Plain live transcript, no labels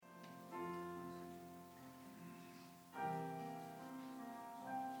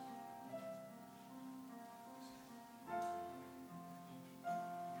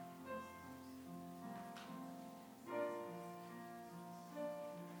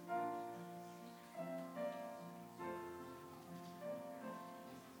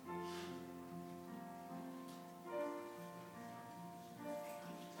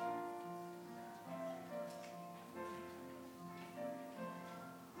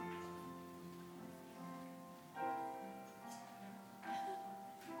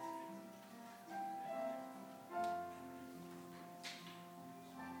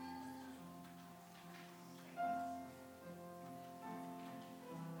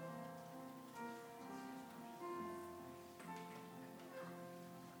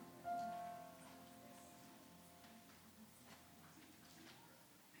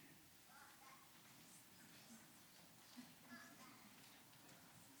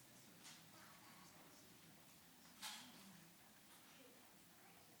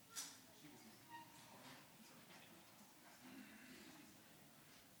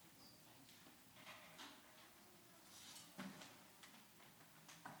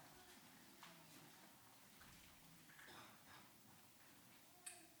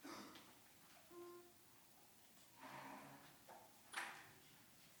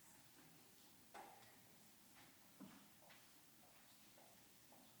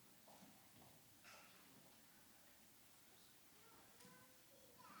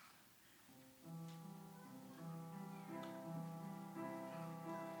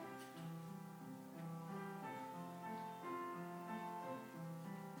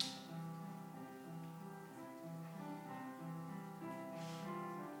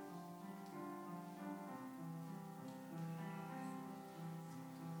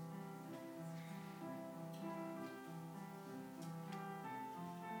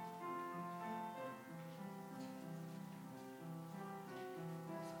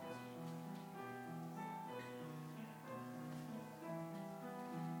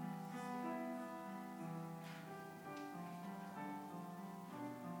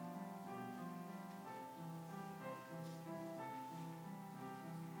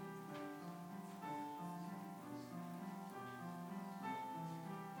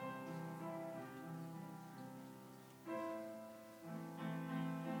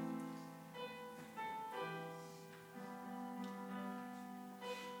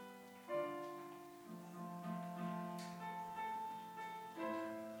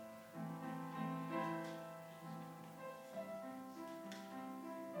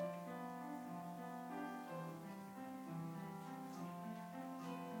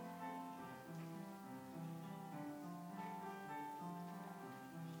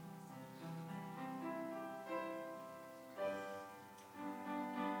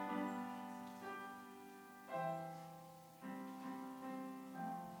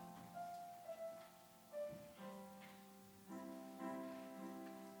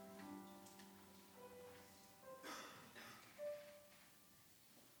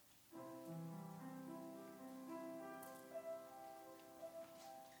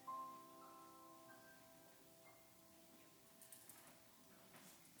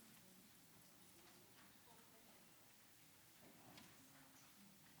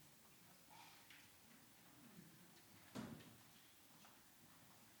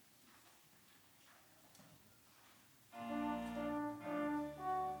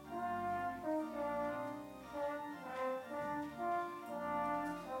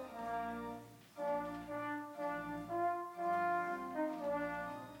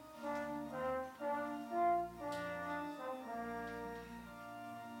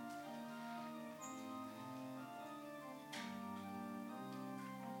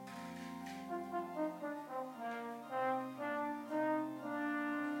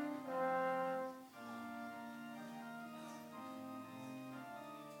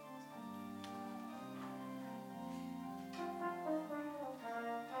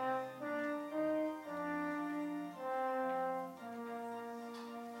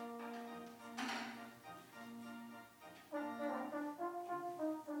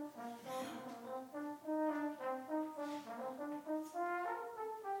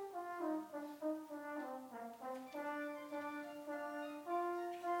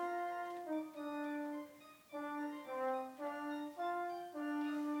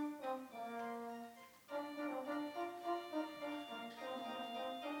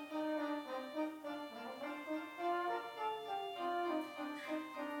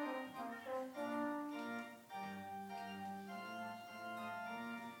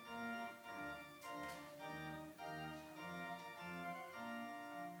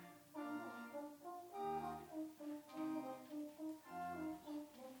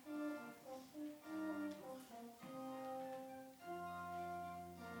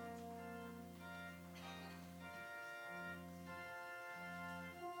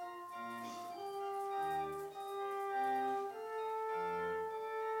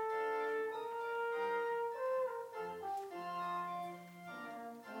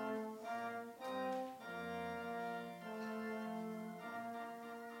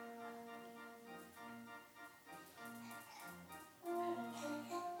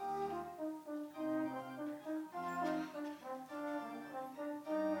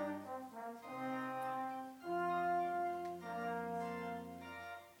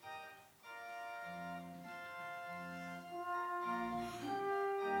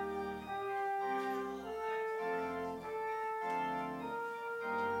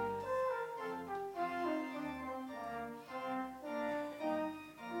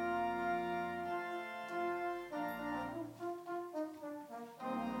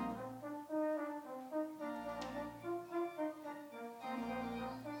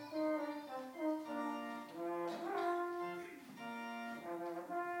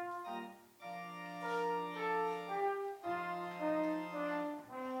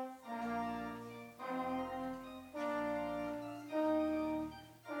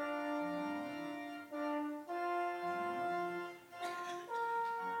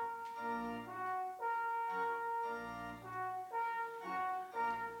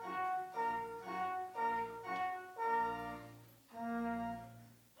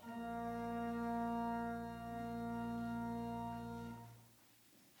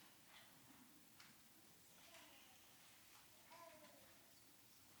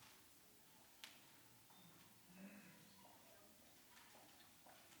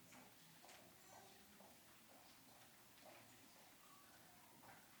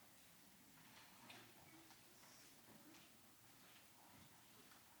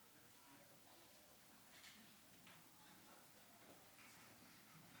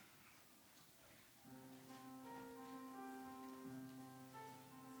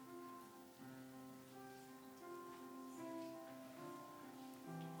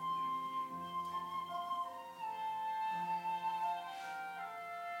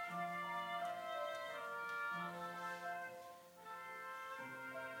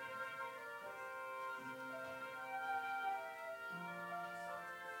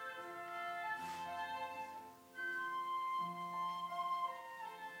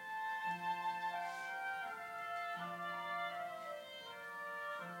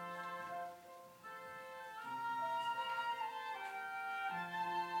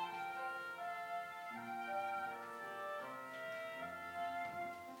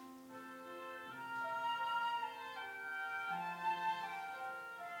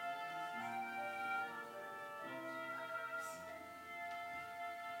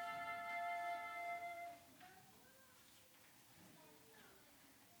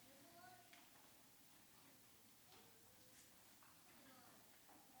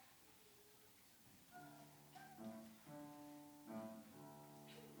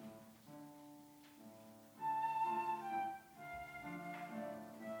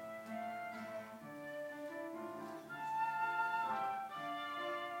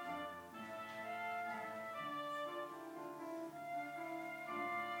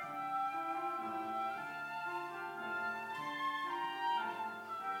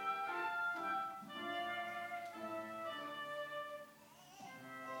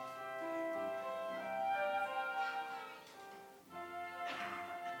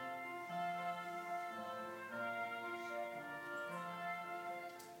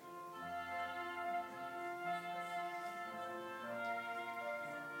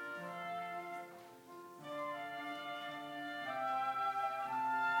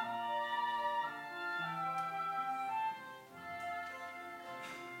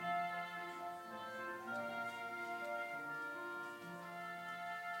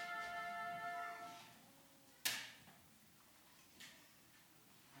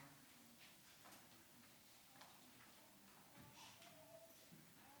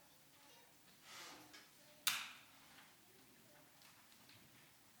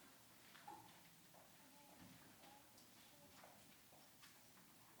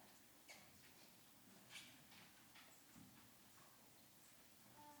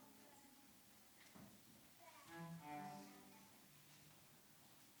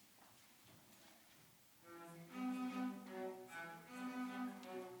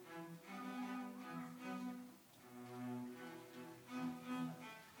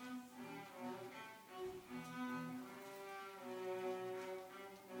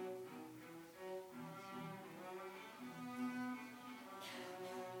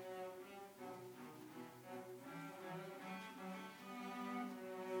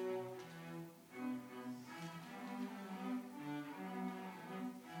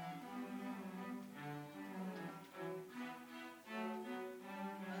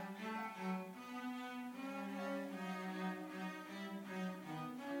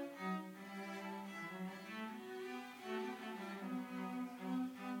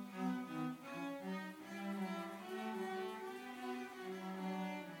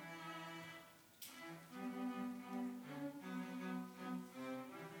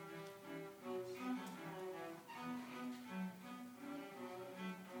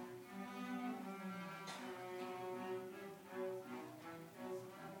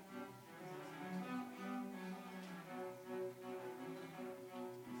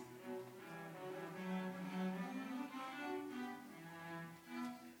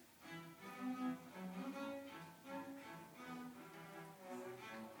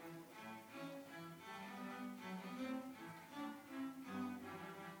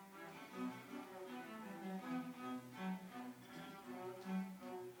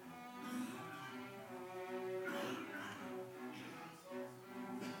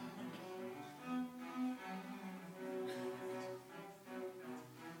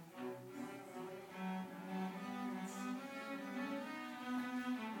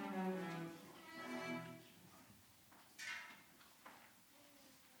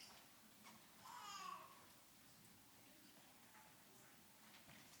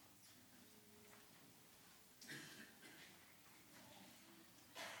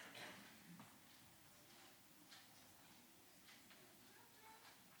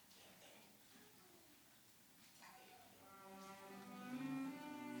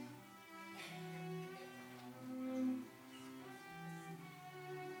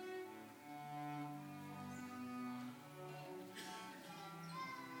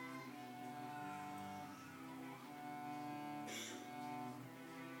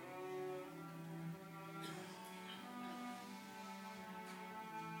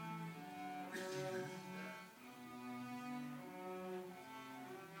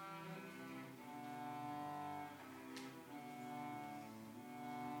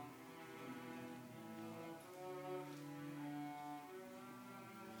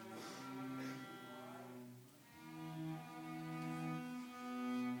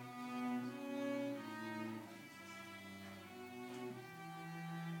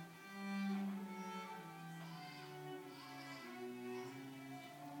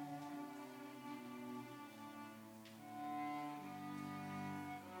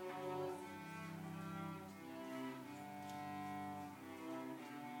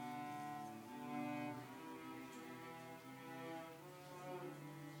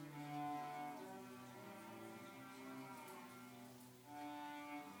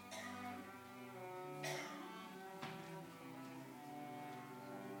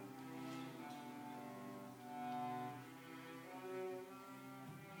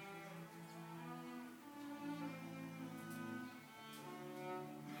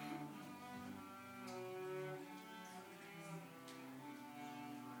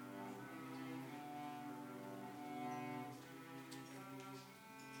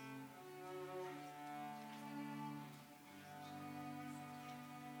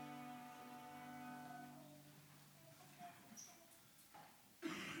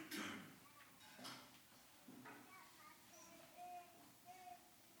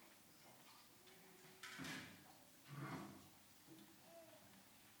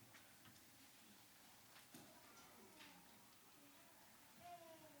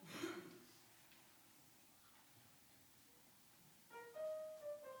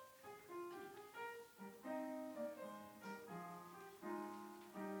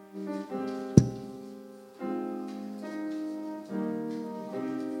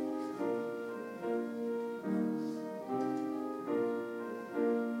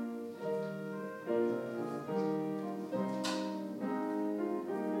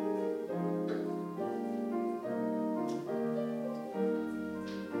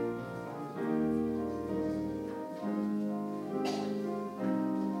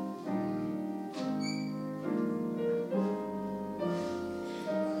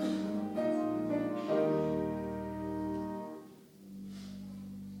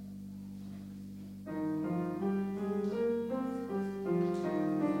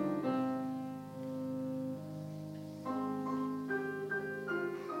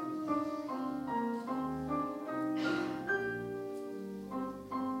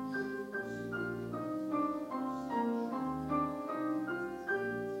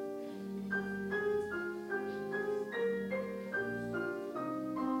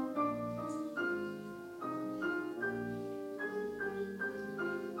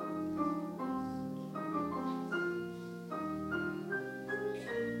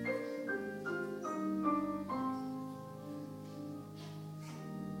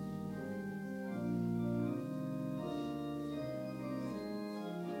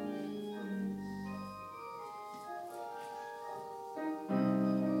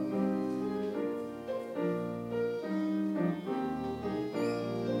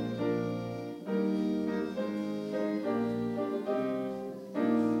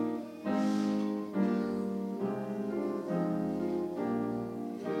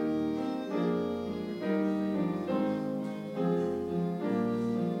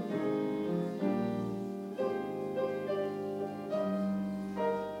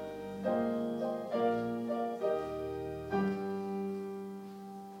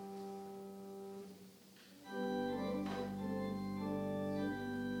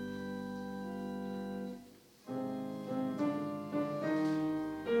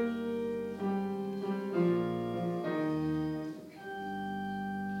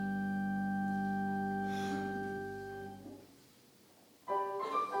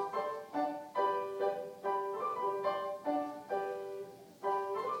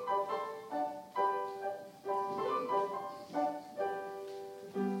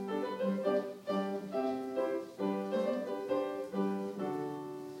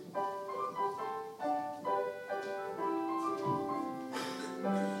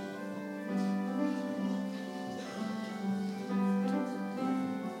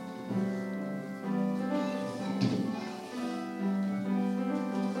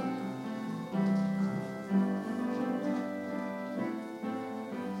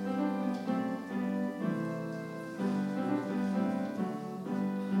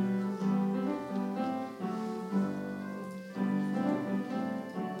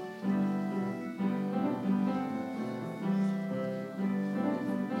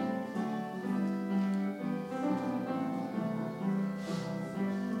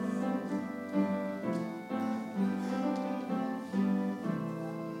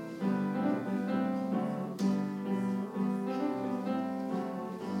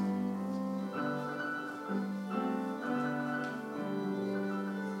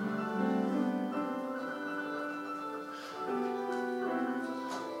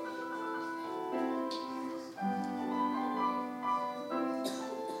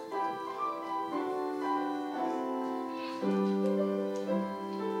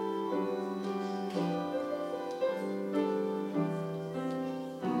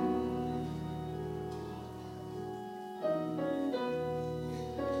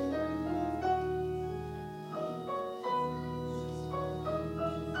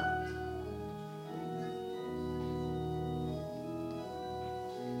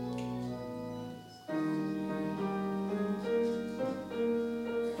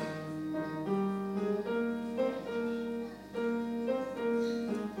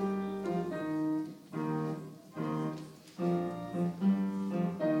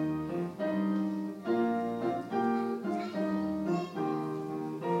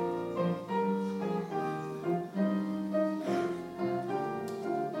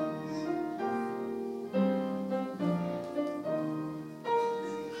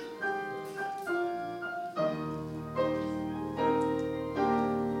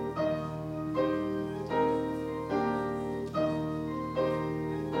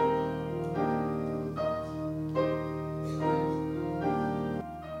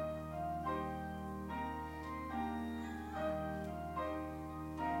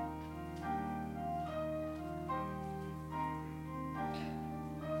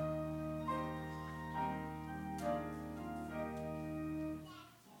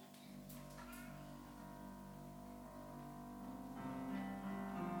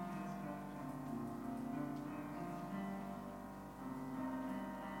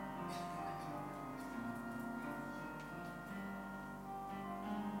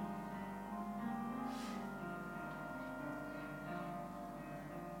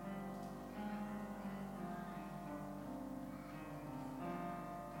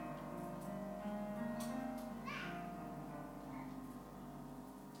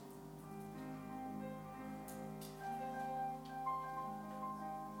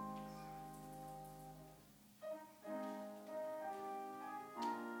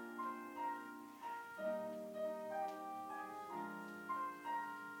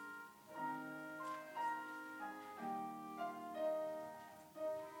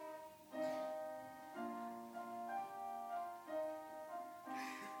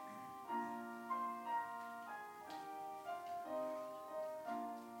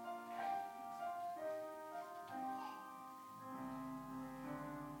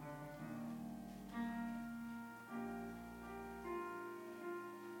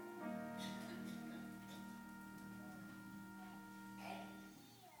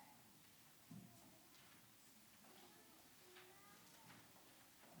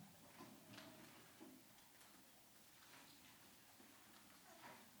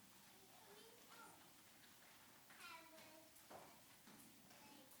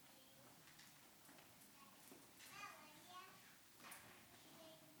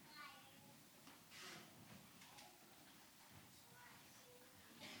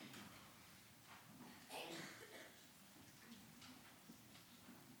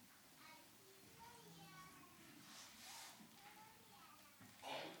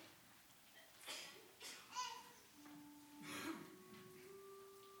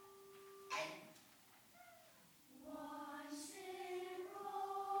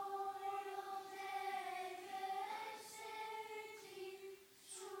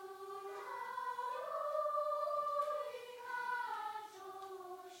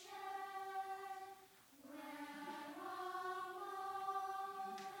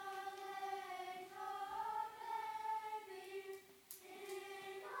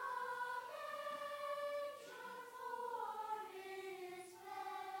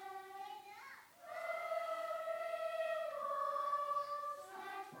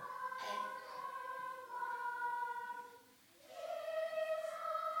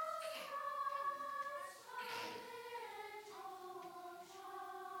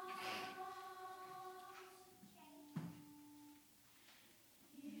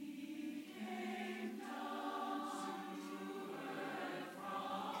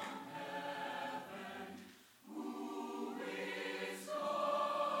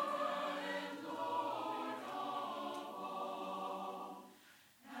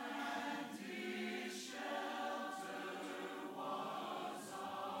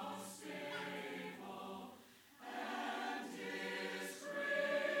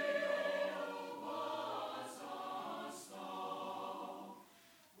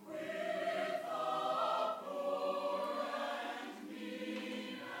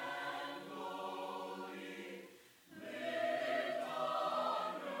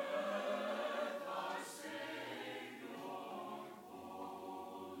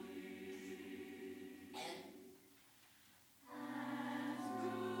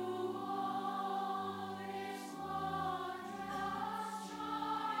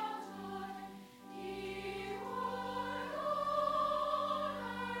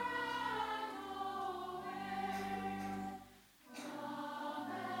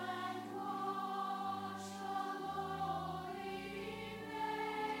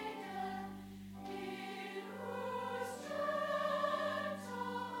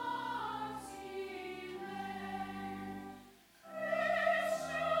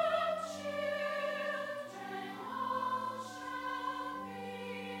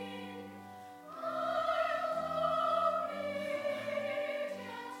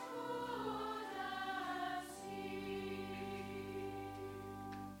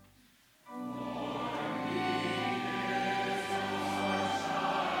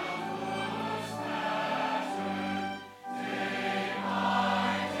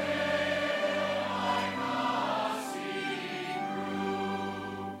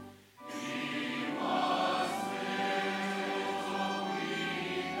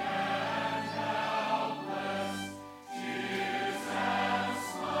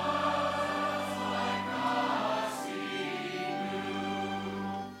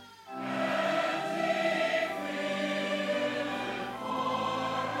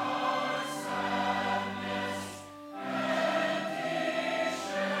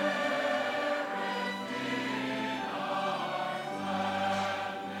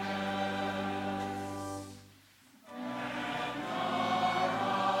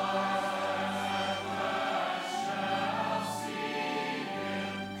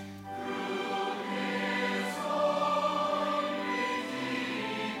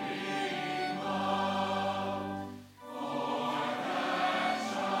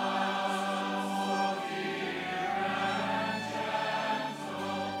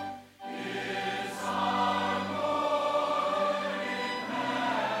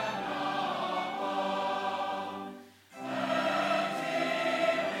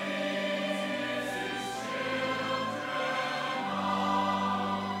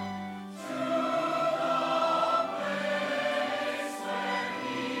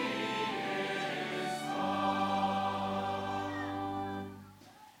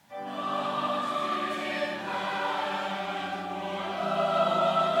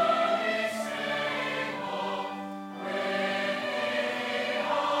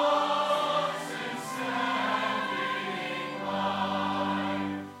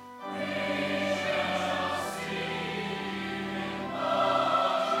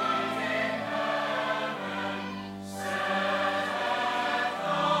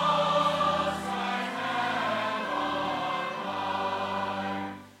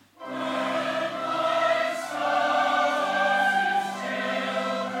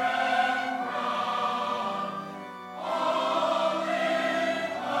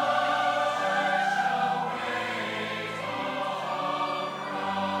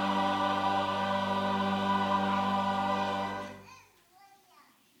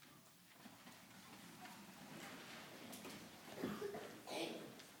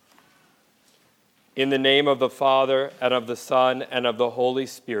In the name of the Father, and of the Son, and of the Holy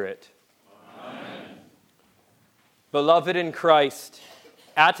Spirit. Amen. Beloved in Christ,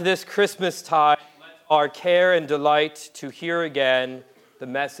 at this Christmas time, let our care and delight to hear again the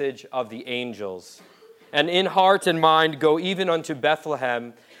message of the angels. And in heart and mind go even unto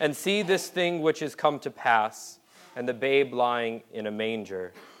Bethlehem, and see this thing which is come to pass, and the babe lying in a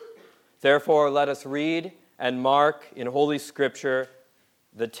manger. Therefore let us read and mark in Holy Scripture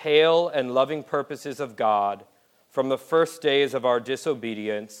the tale and loving purposes of God from the first days of our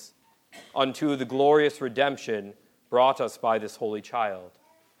disobedience unto the glorious redemption brought us by this holy child.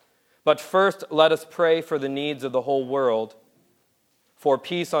 But first, let us pray for the needs of the whole world, for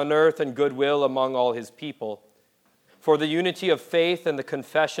peace on earth and goodwill among all his people, for the unity of faith and the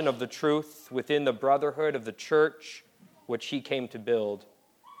confession of the truth within the brotherhood of the church which he came to build,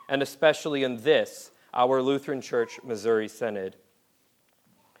 and especially in this, our Lutheran Church Missouri Synod.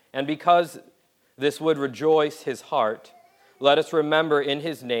 And because this would rejoice his heart, let us remember in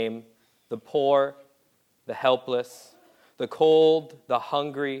his name the poor, the helpless, the cold, the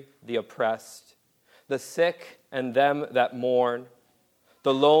hungry, the oppressed, the sick and them that mourn,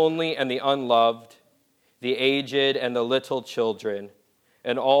 the lonely and the unloved, the aged and the little children,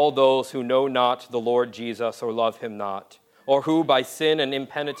 and all those who know not the Lord Jesus or love him not, or who by sin and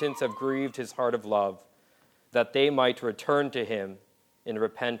impenitence have grieved his heart of love, that they might return to him in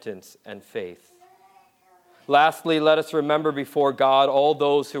repentance and faith. Lastly, let us remember before God all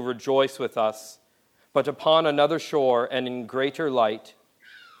those who rejoice with us, but upon another shore and in greater light,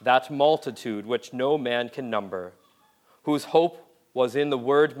 that multitude which no man can number, whose hope was in the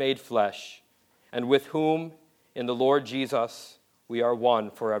Word made flesh, and with whom in the Lord Jesus we are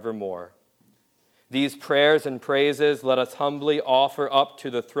one forevermore. These prayers and praises let us humbly offer up to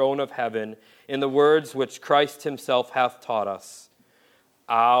the throne of heaven in the words which Christ himself hath taught us.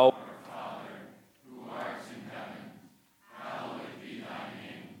 Our Father, who art in heaven, hallowed be thy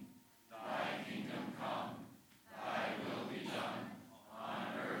name. Thy kingdom come, thy will be done, on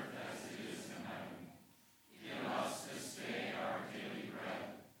earth as it is in heaven. Give us this day our daily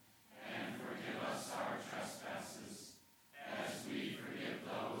bread, and forgive us our trespasses, as we forgive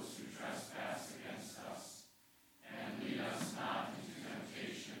those who trespass against us. And lead us not into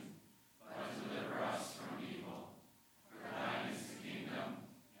temptation, but deliver us from evil. For thine is the kingdom,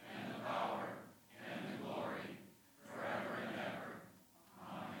 and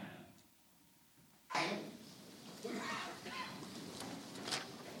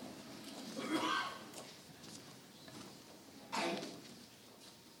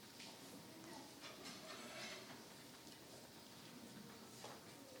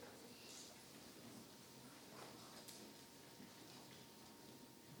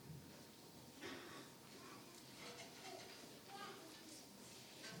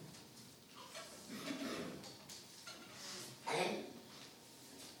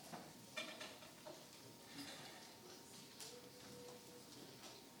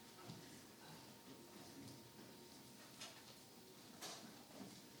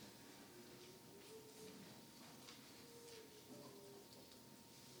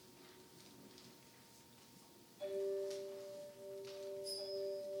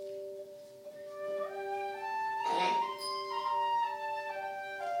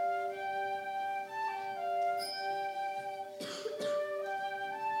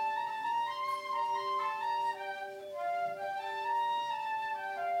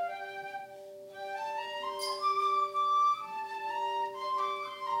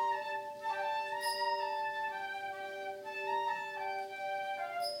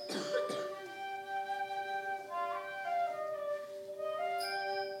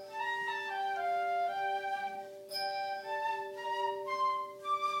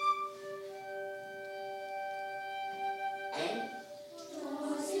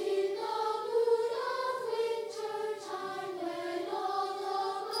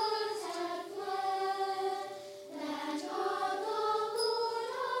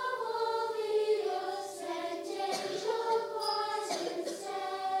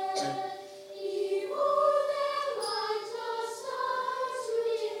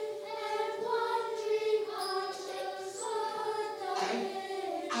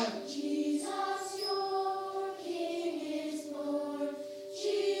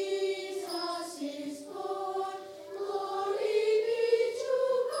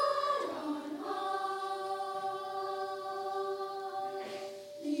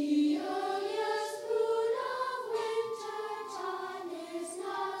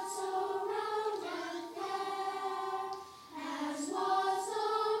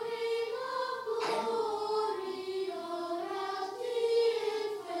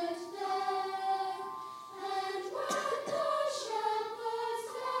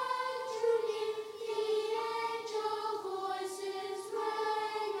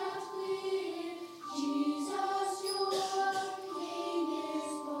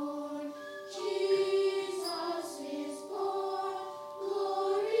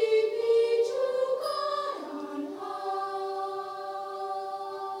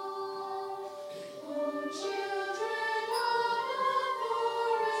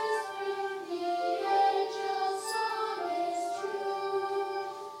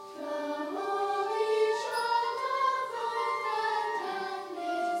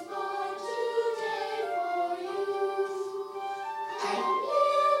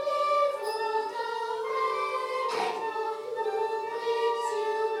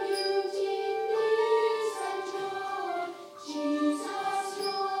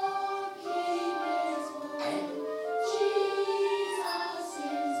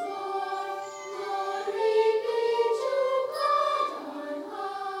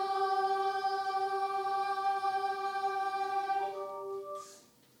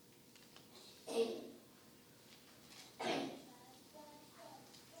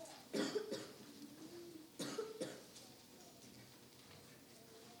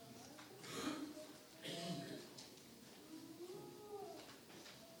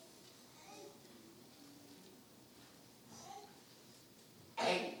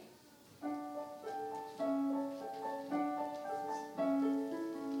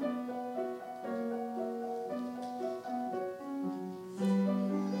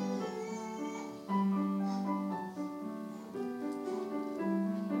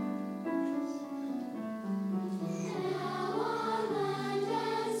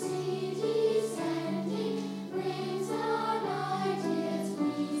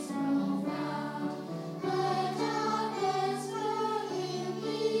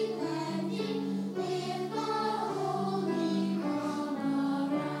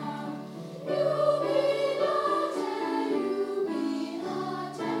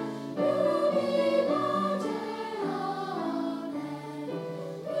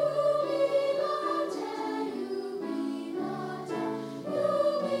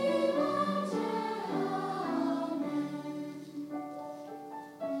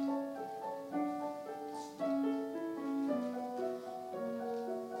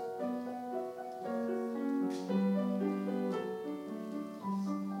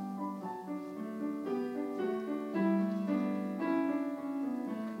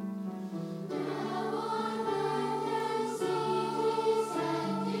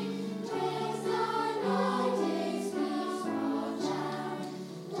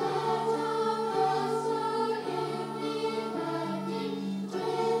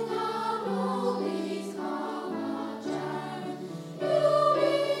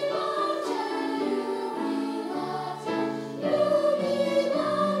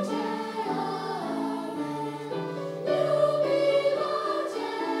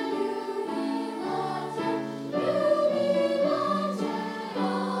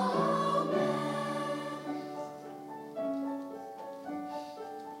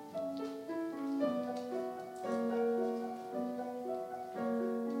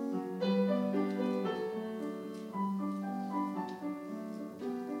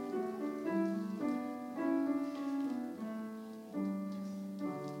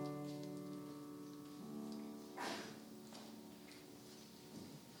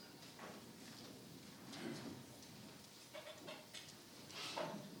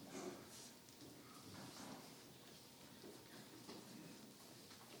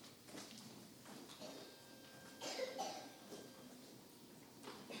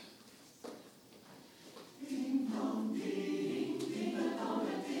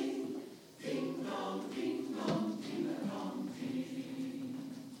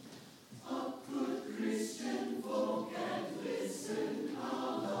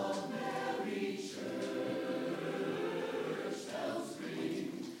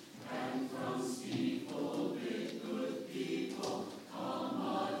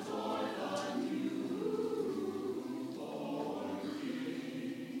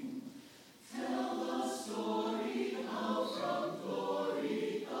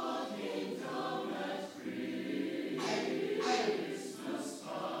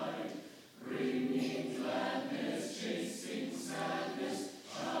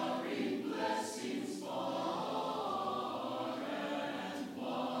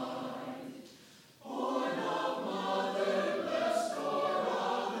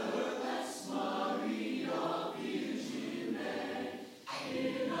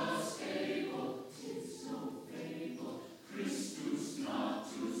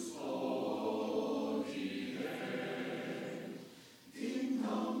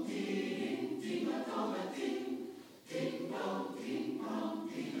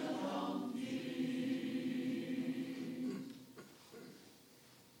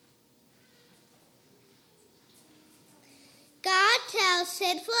tell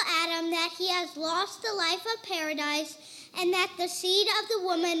sinful Adam that he has lost the life of paradise and that the seed of the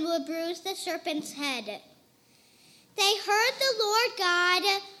woman will bruise the serpent's head. They heard the Lord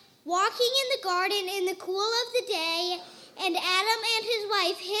God walking in the garden in the cool of the day, and Adam and his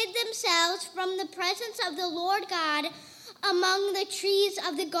wife hid themselves from the presence of the Lord God among the trees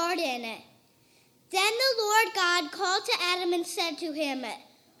of the garden. Then the Lord God called to Adam and said to him,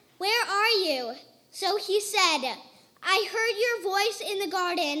 "Where are you?" So he said, "I heard your voice in the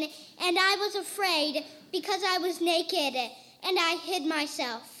garden, and I was afraid because I was naked, and I hid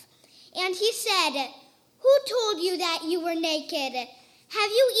myself." And he said, "Who told you that you were naked?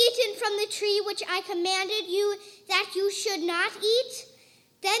 Have you eaten from the tree which I commanded you that you should not eat?"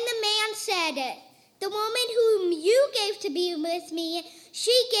 Then the man said, "The woman whom you gave to be with me,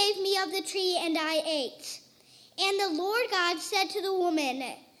 she gave me of the tree, and I ate." And the Lord God said to the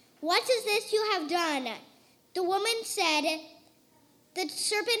woman, "What is this you have done?" The woman said, "The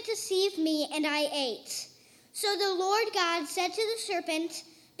serpent deceived me, and I ate." So the Lord God said to the serpent,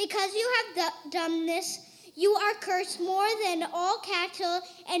 "Because you have done this, you are cursed more than all cattle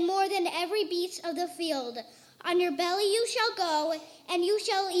and more than every beast of the field. On your belly you shall go, and you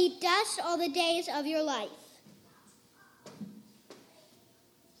shall eat dust all the days of your life."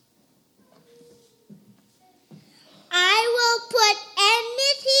 "I will put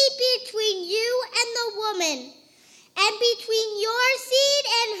enmity between you and the woman, and between your seed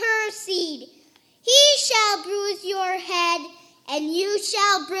and her seed. He shall bruise your head, and you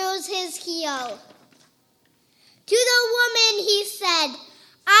shall bruise his heel." To the woman he said,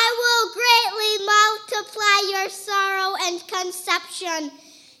 "I will greatly multiply your sorrow and conception.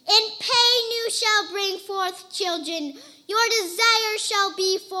 In pain you shall bring forth children. Your desire shall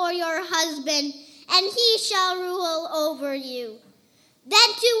be for your husband, and he shall rule over you." Then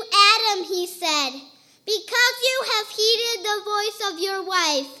to Adam he said, "Because you have heeded the voice of your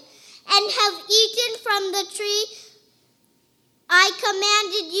wife, and have eaten from the tree I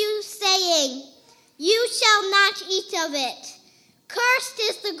commanded you, saying, 'You shall not eat of it,' cursed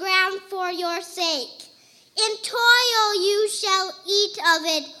is the ground for your sake. In toil you shall eat of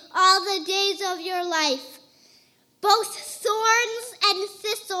it all the days of your life. Both thorns and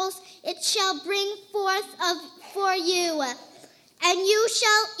thistles it shall bring forth for you, and you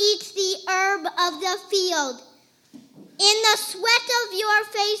shall eat the herb of the field. In the sweat of your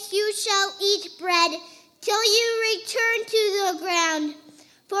face you shall eat bread till you return to the ground,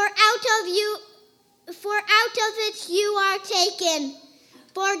 for out of it you are taken.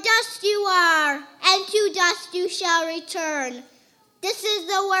 For dust you are, and to dust you shall return." This is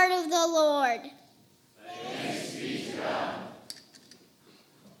the word of the Lord. Thanks be to God.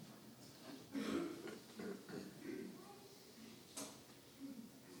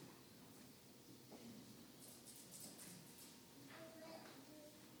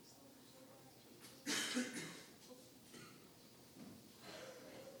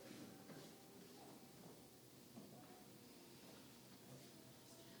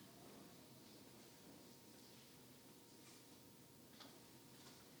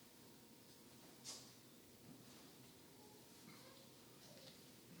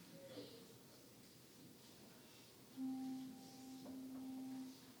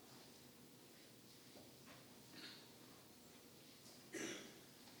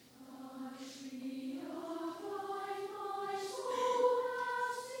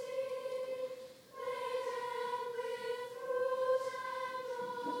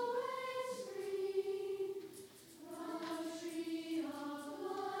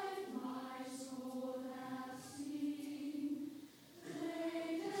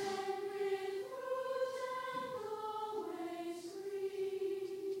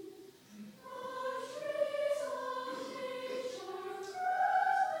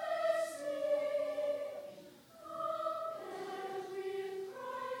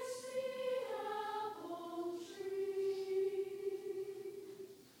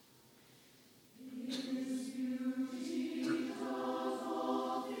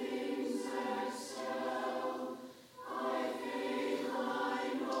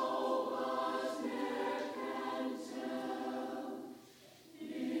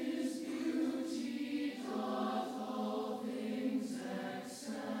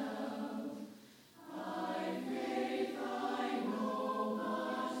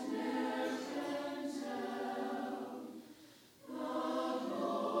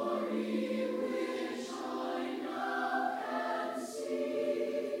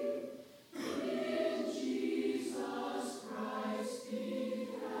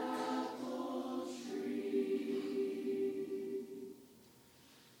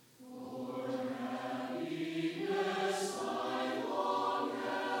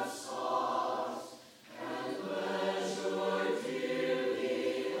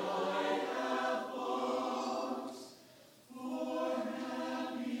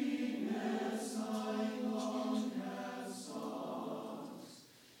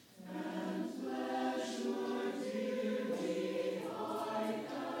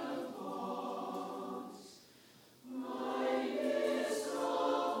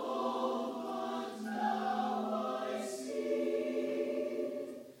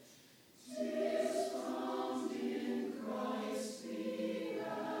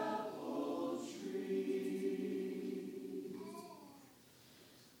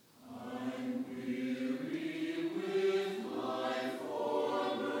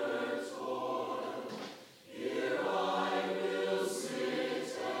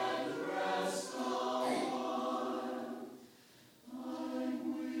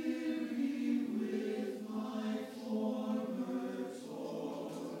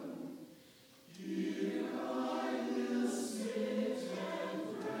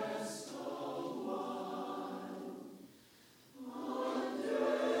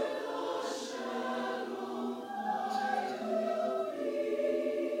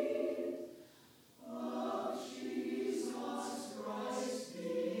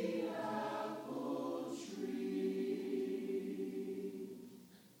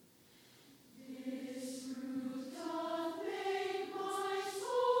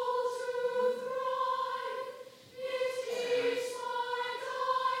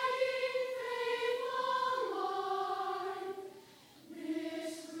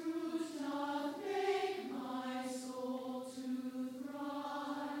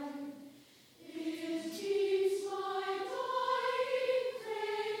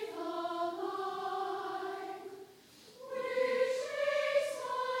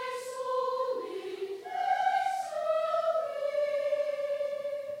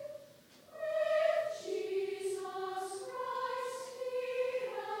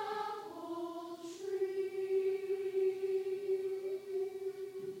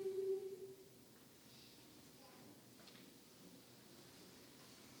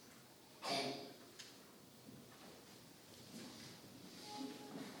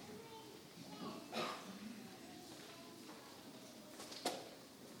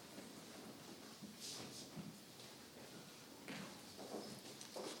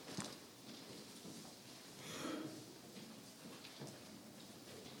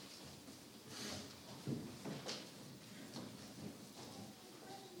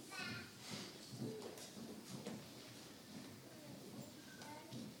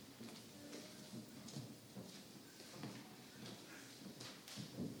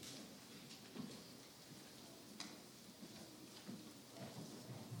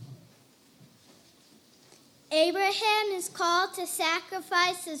 Abraham is called to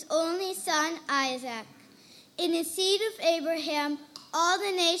sacrifice his only son, Isaac. In the seed of Abraham, all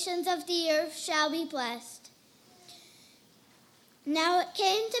the nations of the earth shall be blessed. Now it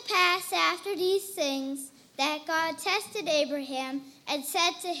came to pass after these things that God tested Abraham and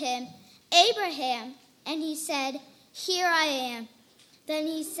said to him, Abraham, and he said, Here I am. Then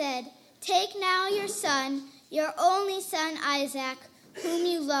he said, Take now your son, your only son Isaac, whom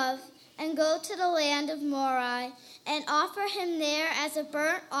you love, and go to the land of Moriah, and offer him there as a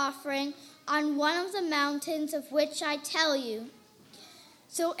burnt offering on one of the mountains of which I tell you.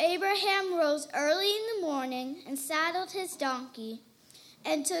 So Abraham rose early in the morning and saddled his donkey,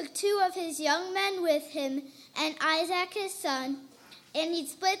 and took 2 of his young men with him, and Isaac his son, and he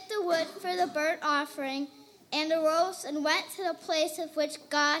split the wood for the burnt offering, and arose and went to the place of which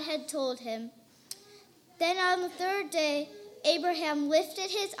God had told him. Then on the 3rd day Abraham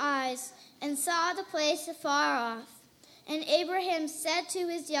lifted his eyes and saw the place afar off. And Abraham said to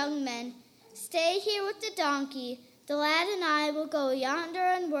his young men, Stay here with the donkey. The lad and I will go yonder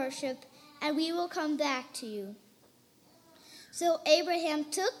and worship, and we will come back to you. So Abraham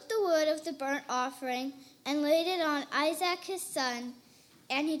took the wood of the burnt offering and laid it on Isaac his son,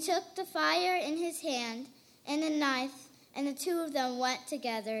 and he took the fire in his hand and a knife, and the 2 of them went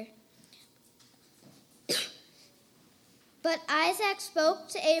together. But Isaac spoke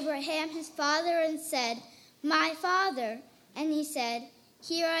to Abraham his father and said, My father. And he said,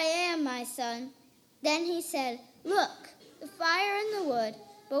 Here I am, my son. Then he said, Look, the fire and the wood,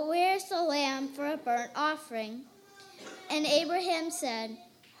 but where is the lamb for a burnt offering? And Abraham said,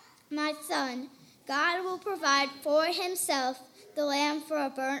 My son, God will provide for himself the lamb for a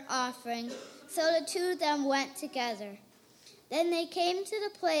burnt offering. So the 2 of them went together. Then they came to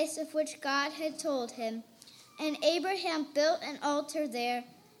the place of which God had told him. And Abraham built an altar there,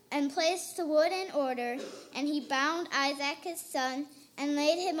 and placed the wood in order, and he bound Isaac his son, and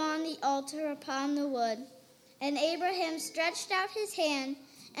laid him on the altar upon the wood. And Abraham stretched out his hand,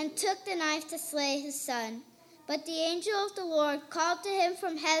 and took the knife to slay his son. But the angel of the Lord called to him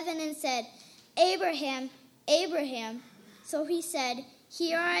from heaven and said, Abraham, Abraham. So he said,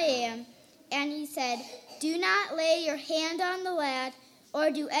 Here I am. And he said, Do not lay your hand on the lad, or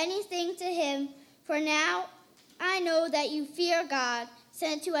do anything to him, for now I know that you fear God,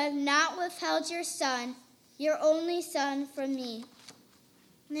 since you have not withheld your son, your only son, from me.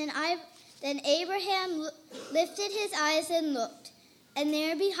 Then Abraham lifted his eyes and looked, and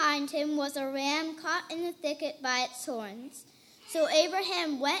there behind him was a ram caught in the thicket by its horns. So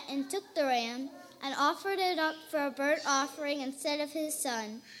Abraham went and took the ram, and offered it up for a burnt offering instead of his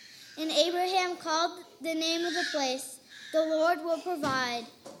son. And Abraham called the name of the place, The Lord will provide,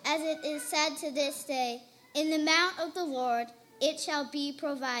 as it is said to this day, In the mount of the Lord it shall be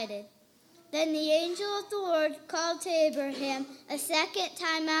provided. Then the angel of the Lord called to Abraham a second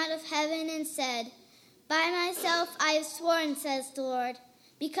time out of heaven and said, By myself I have sworn, says the Lord,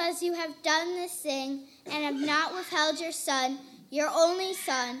 because you have done this thing and have not withheld your son, your only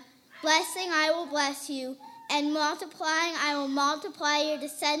son. Blessing I will bless you, and multiplying I will multiply your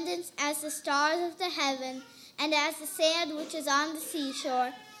descendants as the stars of the heaven and as the sand which is on the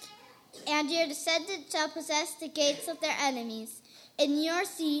seashore. And your descendants shall possess the gates of their enemies. In your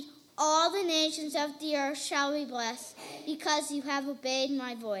seed all the nations of the earth shall be blessed, because you have obeyed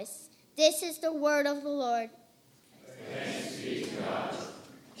my voice. This is the word of the Lord. Thanks be to God.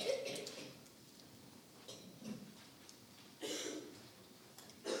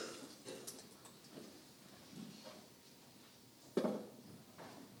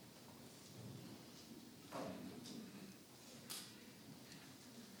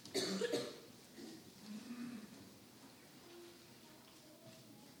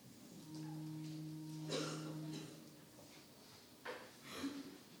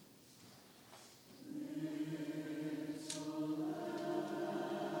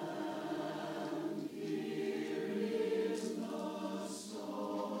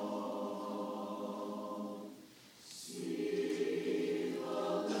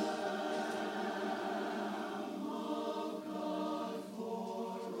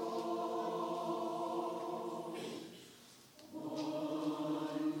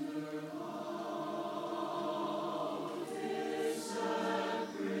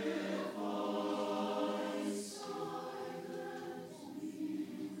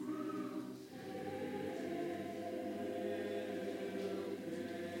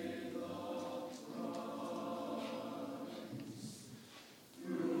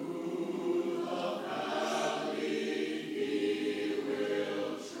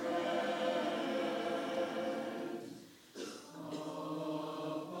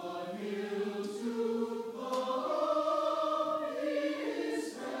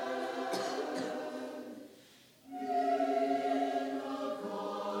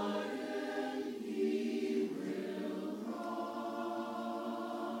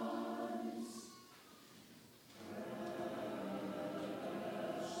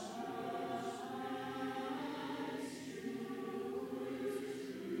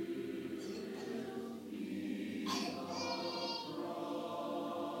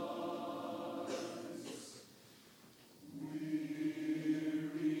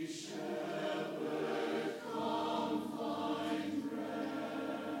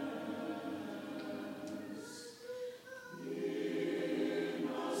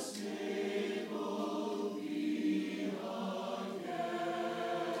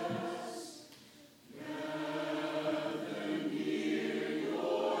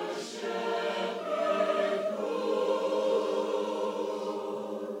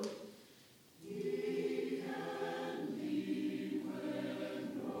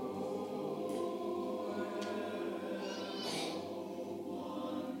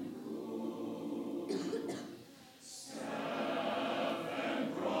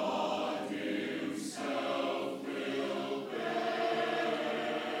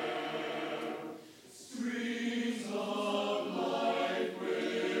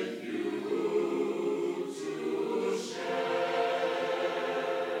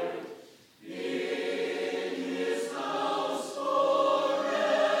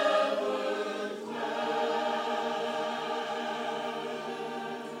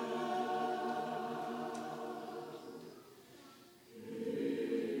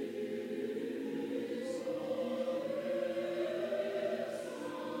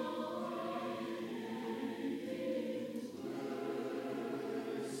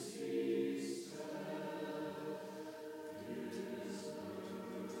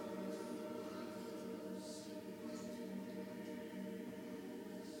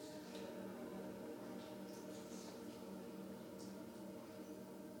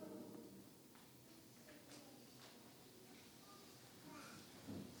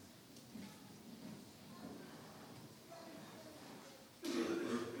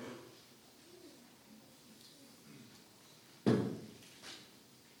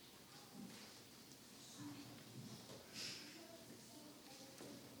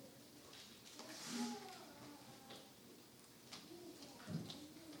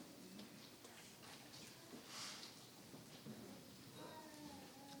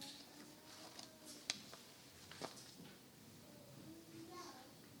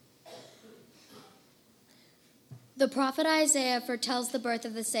 The prophet Isaiah foretells the birth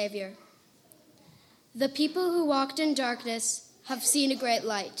of the Savior. The people who walked in darkness have seen a great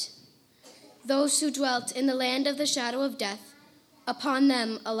light. Those who dwelt in the land of the shadow of death, upon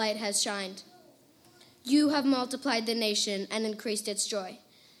them a light has shined. You have multiplied the nation and increased its joy.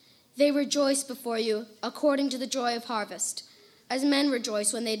 They rejoice before you according to the joy of harvest, as men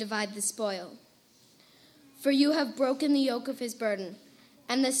rejoice when they divide the spoil. For you have broken the yoke of his burden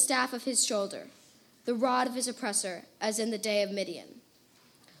and the staff of his shoulder, the rod of his oppressor, as in the day of Midian.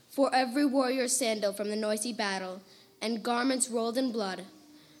 For every warrior's sandal from the noisy battle and garments rolled in blood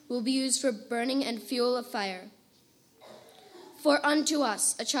will be used for burning and fuel of fire. For unto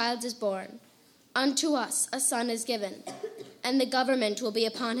us a child is born, unto us a son is given, and the government will be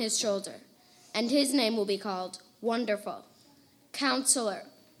upon his shoulder, and his name will be called Wonderful, Counselor,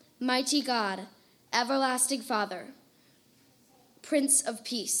 Mighty God, Everlasting Father, Prince of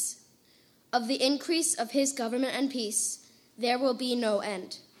Peace. Of the increase of his government and peace there will be no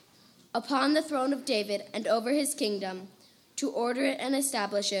end. Upon the throne of David and over his kingdom, to order it and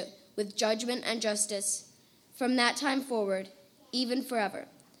establish it with judgment and justice, from that time forward, even forever.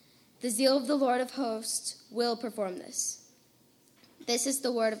 The zeal of the Lord of hosts will perform this. This is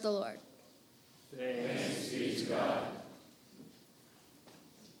the word of the Lord. Thanks be to God.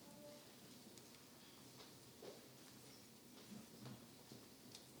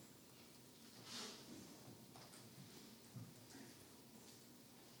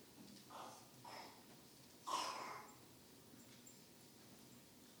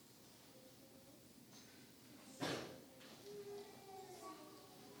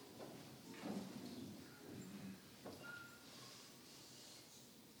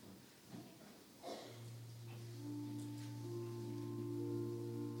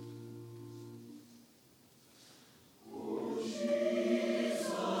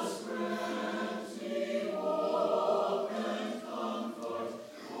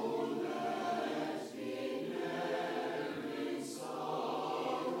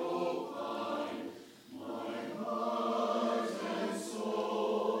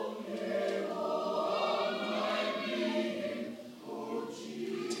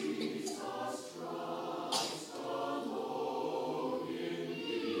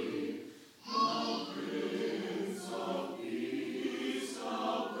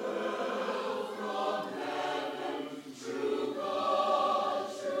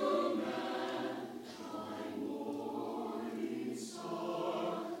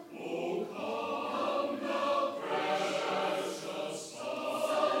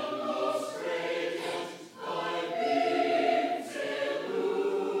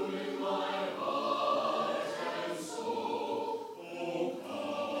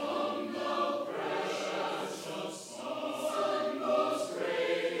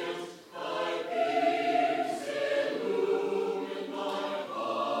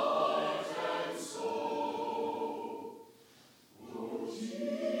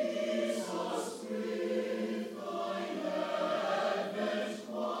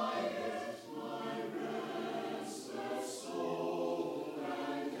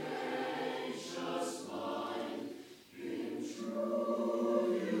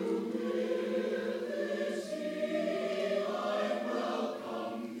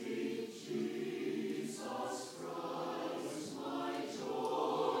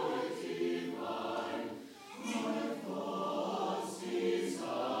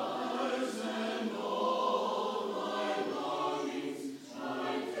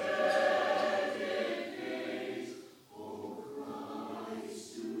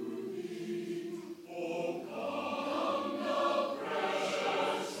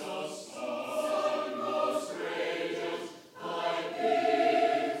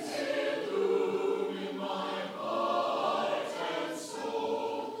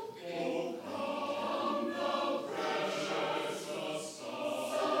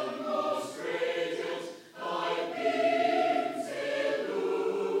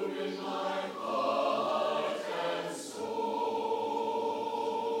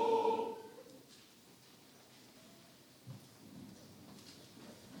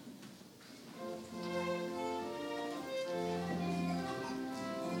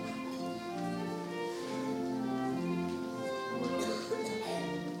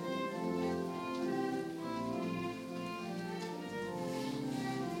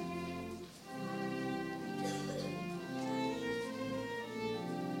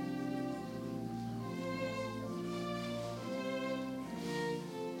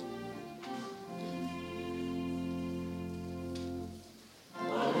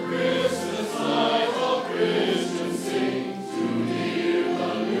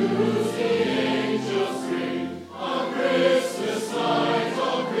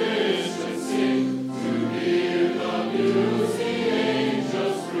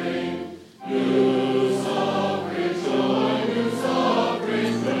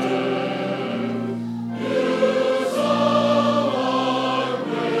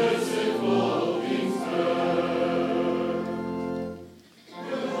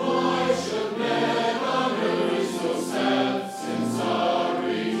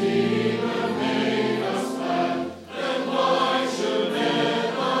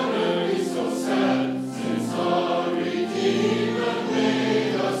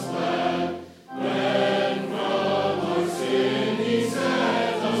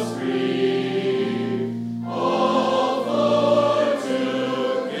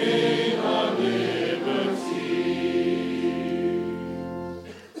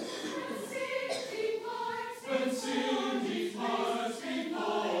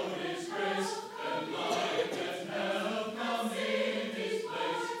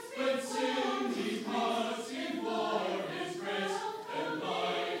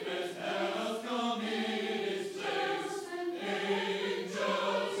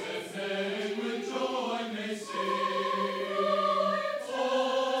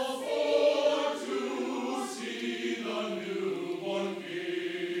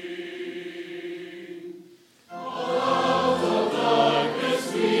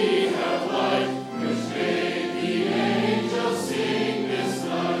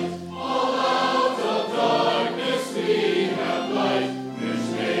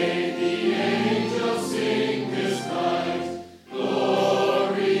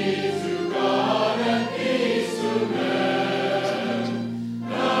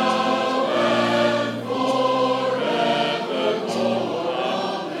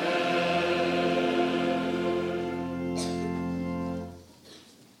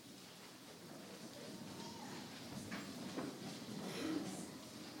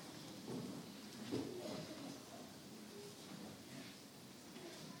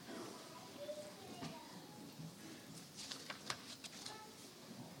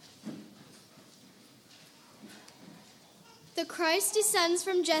 The Christ descends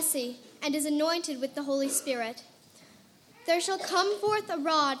from Jesse and is anointed with the Holy Spirit. There shall come forth a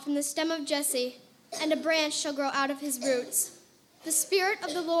rod from the stem of Jesse, and a branch shall grow out of his roots. The Spirit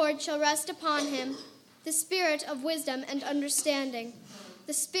of the Lord shall rest upon him, the Spirit of wisdom and understanding,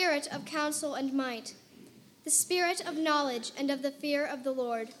 the Spirit of counsel and might, the Spirit of knowledge and of the fear of the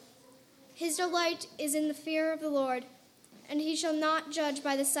Lord. His delight is in the fear of the Lord, and he shall not judge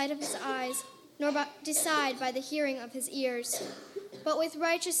by the sight of his eyes, nor decide by the hearing of his ears. But with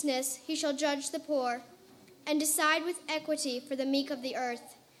righteousness he shall judge the poor, and decide with equity for the meek of the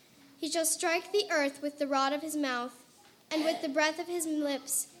earth. He shall strike the earth with the rod of his mouth, and with the breath of his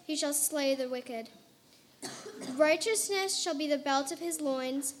lips he shall slay the wicked. Righteousness shall be the belt of his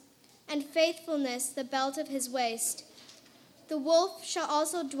loins, and faithfulness the belt of his waist. The wolf shall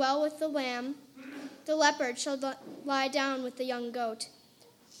also dwell with the lamb, the leopard shall lie down with the young goat,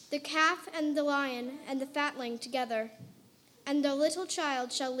 the calf and the lion and the fatling together, and the little child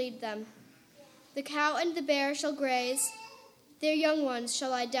shall lead them. The cow and the bear shall graze, their young ones shall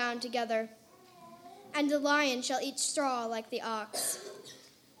lie down together, and the lion shall eat straw like the ox.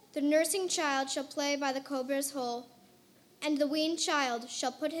 The nursing child shall play by the cobra's hole, and the weaned child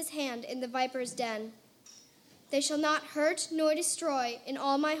shall put his hand in the viper's den. They shall not hurt nor destroy in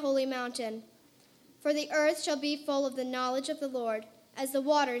all my holy mountain, for the earth shall be full of the knowledge of the Lord, as the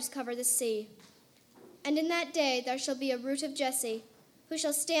waters cover the sea. And in that day there shall be a root of Jesse, who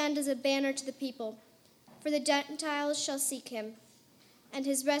shall stand as a banner to the people. For the Gentiles shall seek him, and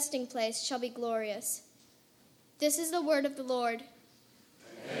his resting place shall be glorious. This is the word of the Lord.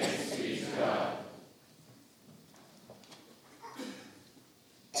 Thanks be to God.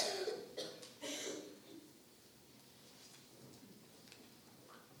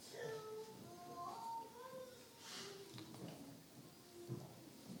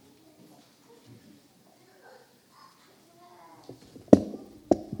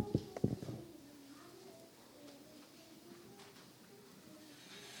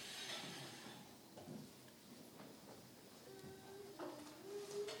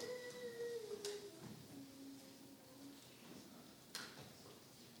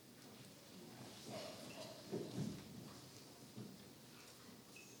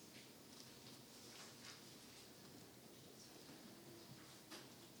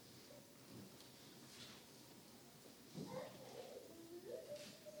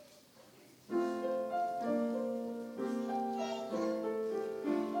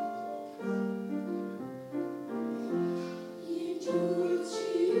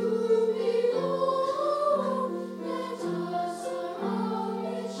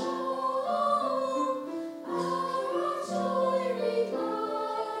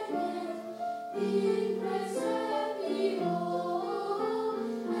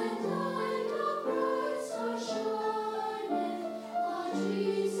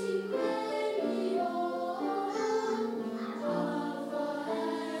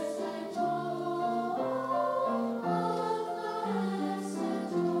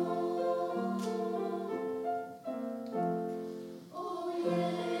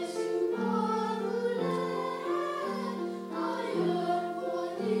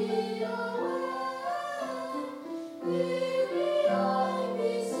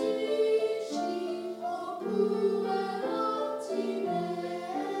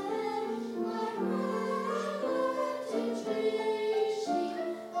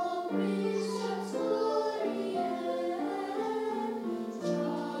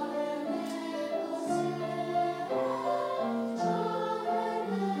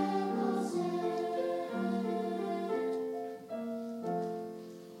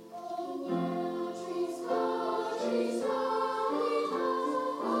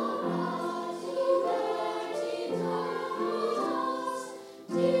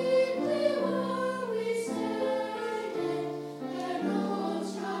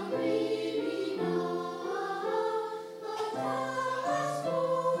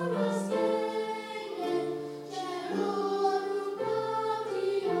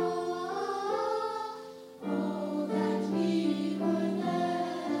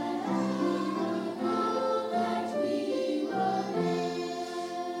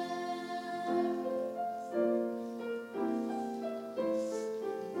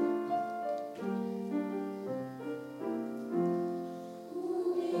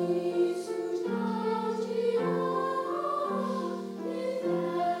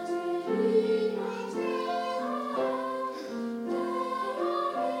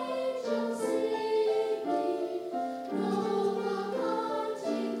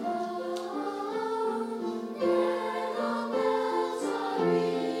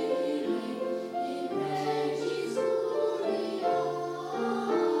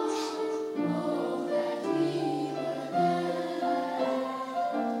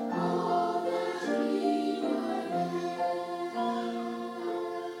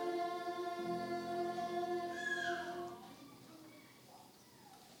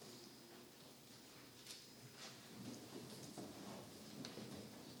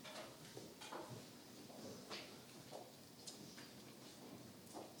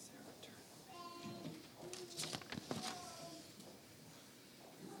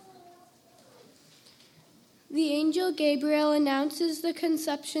 angel Gabriel announces the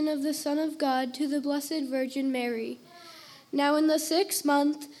conception of the Son of God to the Blessed Virgin Mary. Now in the 6th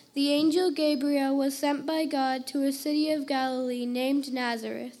month, the angel Gabriel was sent by God to a city of Galilee named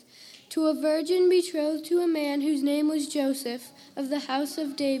Nazareth, to a virgin betrothed to a man whose name was Joseph, of the house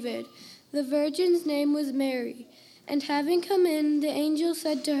of David. The virgin's name was Mary. And having come in, the angel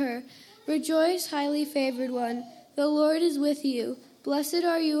said to her, "Rejoice, highly favored one, the Lord is with you. Blessed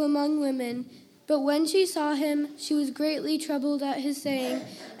are you among women." But when she saw him, she was greatly troubled at his saying,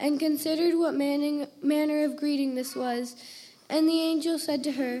 and considered what manner of greeting this was. And the angel said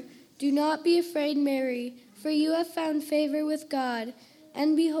to her, "Do not be afraid, Mary, for you have found favor with God.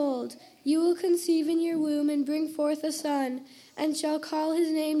 And behold, you will conceive in your womb and bring forth a son, and shall call his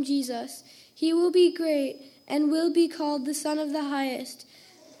name Jesus. He will be great, and will be called the Son of the Highest.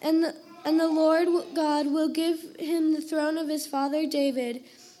 And the Lord God will give him the throne of his father David,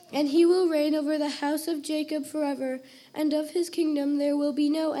 and he will reign over the house of Jacob forever, and of his kingdom there will be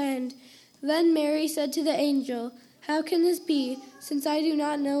no end." Then Mary said to the angel, "How can this be, since I do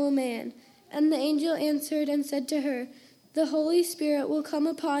not know a man?" And the angel answered and said to her, "The Holy Spirit will come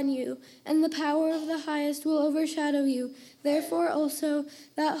upon you, and the power of the Highest will overshadow you. Therefore also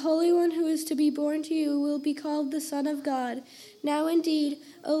that Holy One who is to be born to you will be called the Son of God. Now indeed,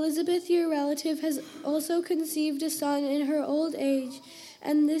 Elizabeth, your relative, has also conceived a son in her old age,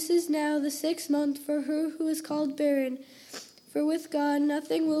 and this is now the 6th month for her who is called barren. For with God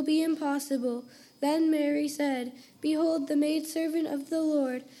nothing will be impossible." Then Mary said, "Behold, the maidservant of the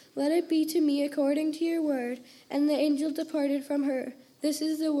Lord, let it be to me according to your word." And the angel departed from her. This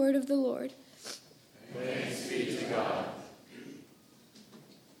is the word of the Lord. Thanks be to God.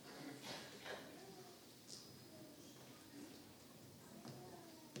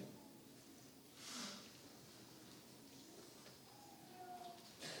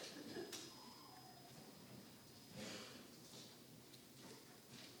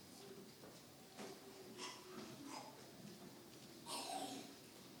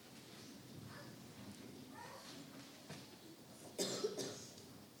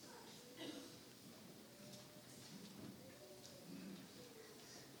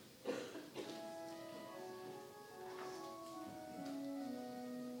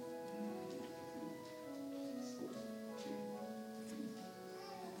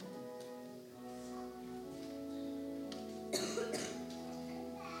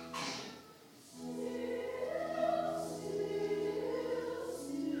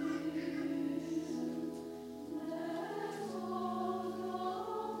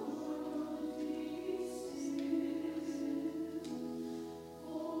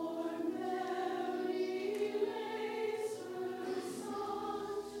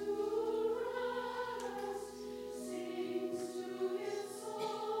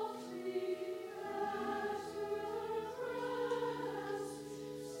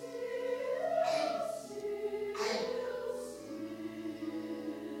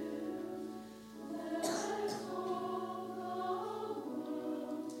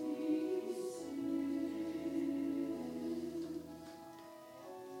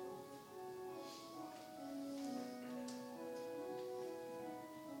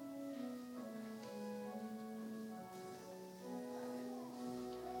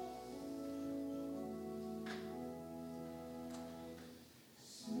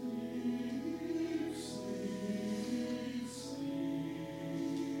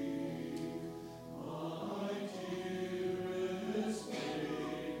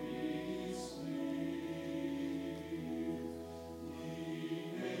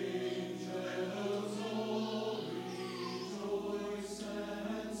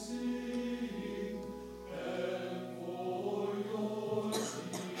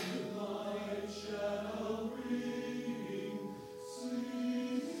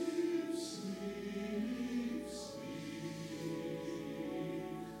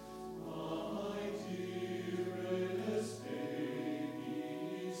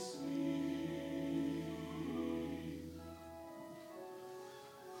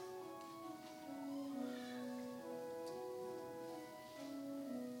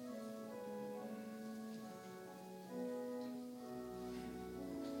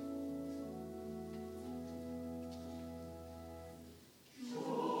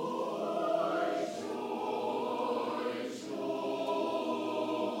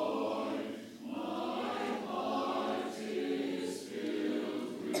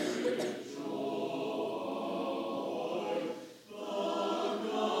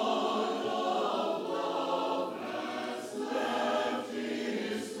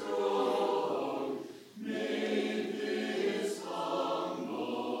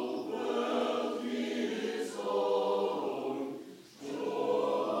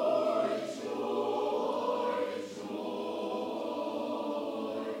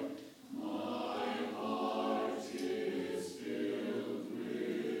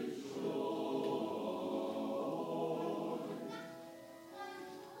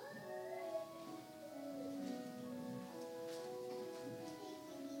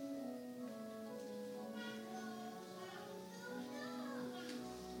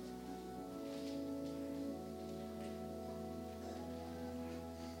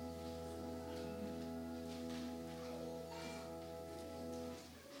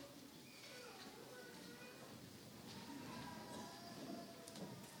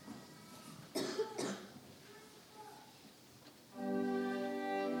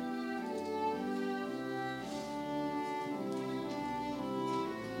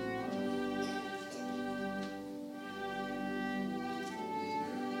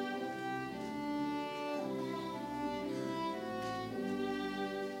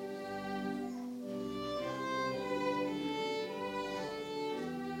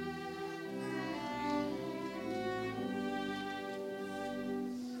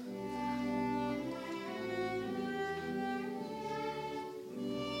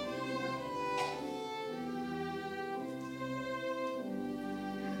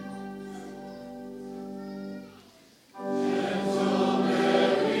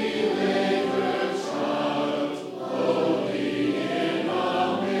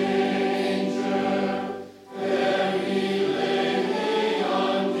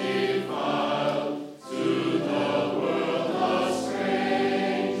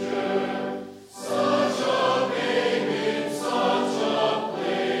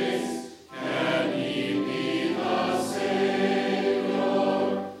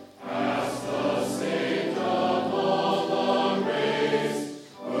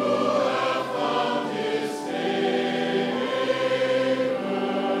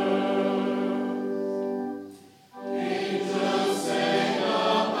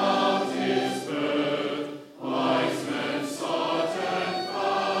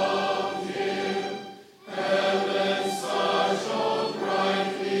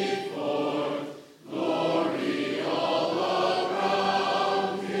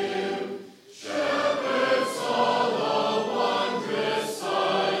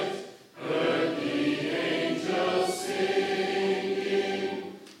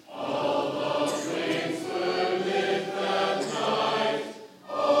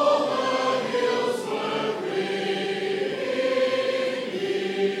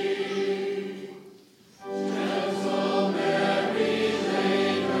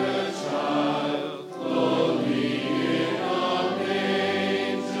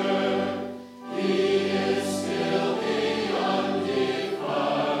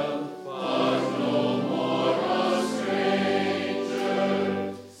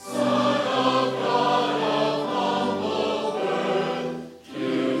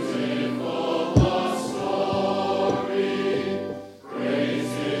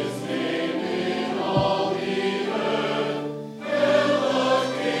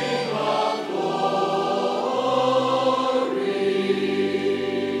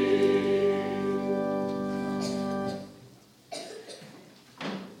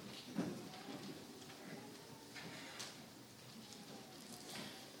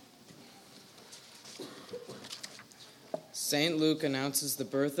 St. Luke announces the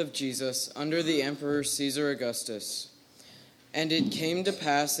birth of Jesus under the Emperor Caesar Augustus. And it came to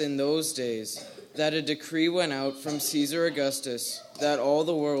pass in those days that a decree went out from Caesar Augustus that all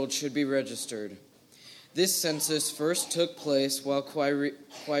the world should be registered. This census first took place while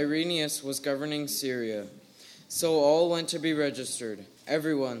Quirinius was governing Syria. So all went to be registered,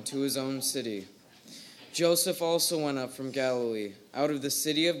 everyone to his own city. Joseph also went up from Galilee, out of the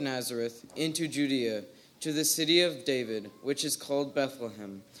city of Nazareth, into Judea, to the city of David, which is called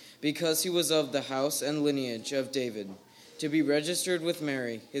Bethlehem, because he was of the house and lineage of David, to be registered with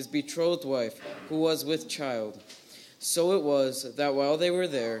Mary, his betrothed wife, who was with child. So it was that while they were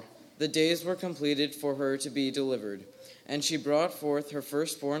there, the days were completed for her to be delivered, and she brought forth her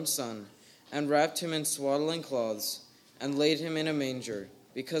firstborn son, and wrapped him in swaddling cloths, and laid him in a manger,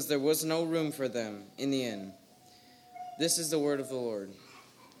 because there was no room for them in the inn. This is the word of the Lord.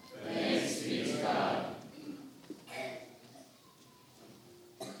 Thanks be to God.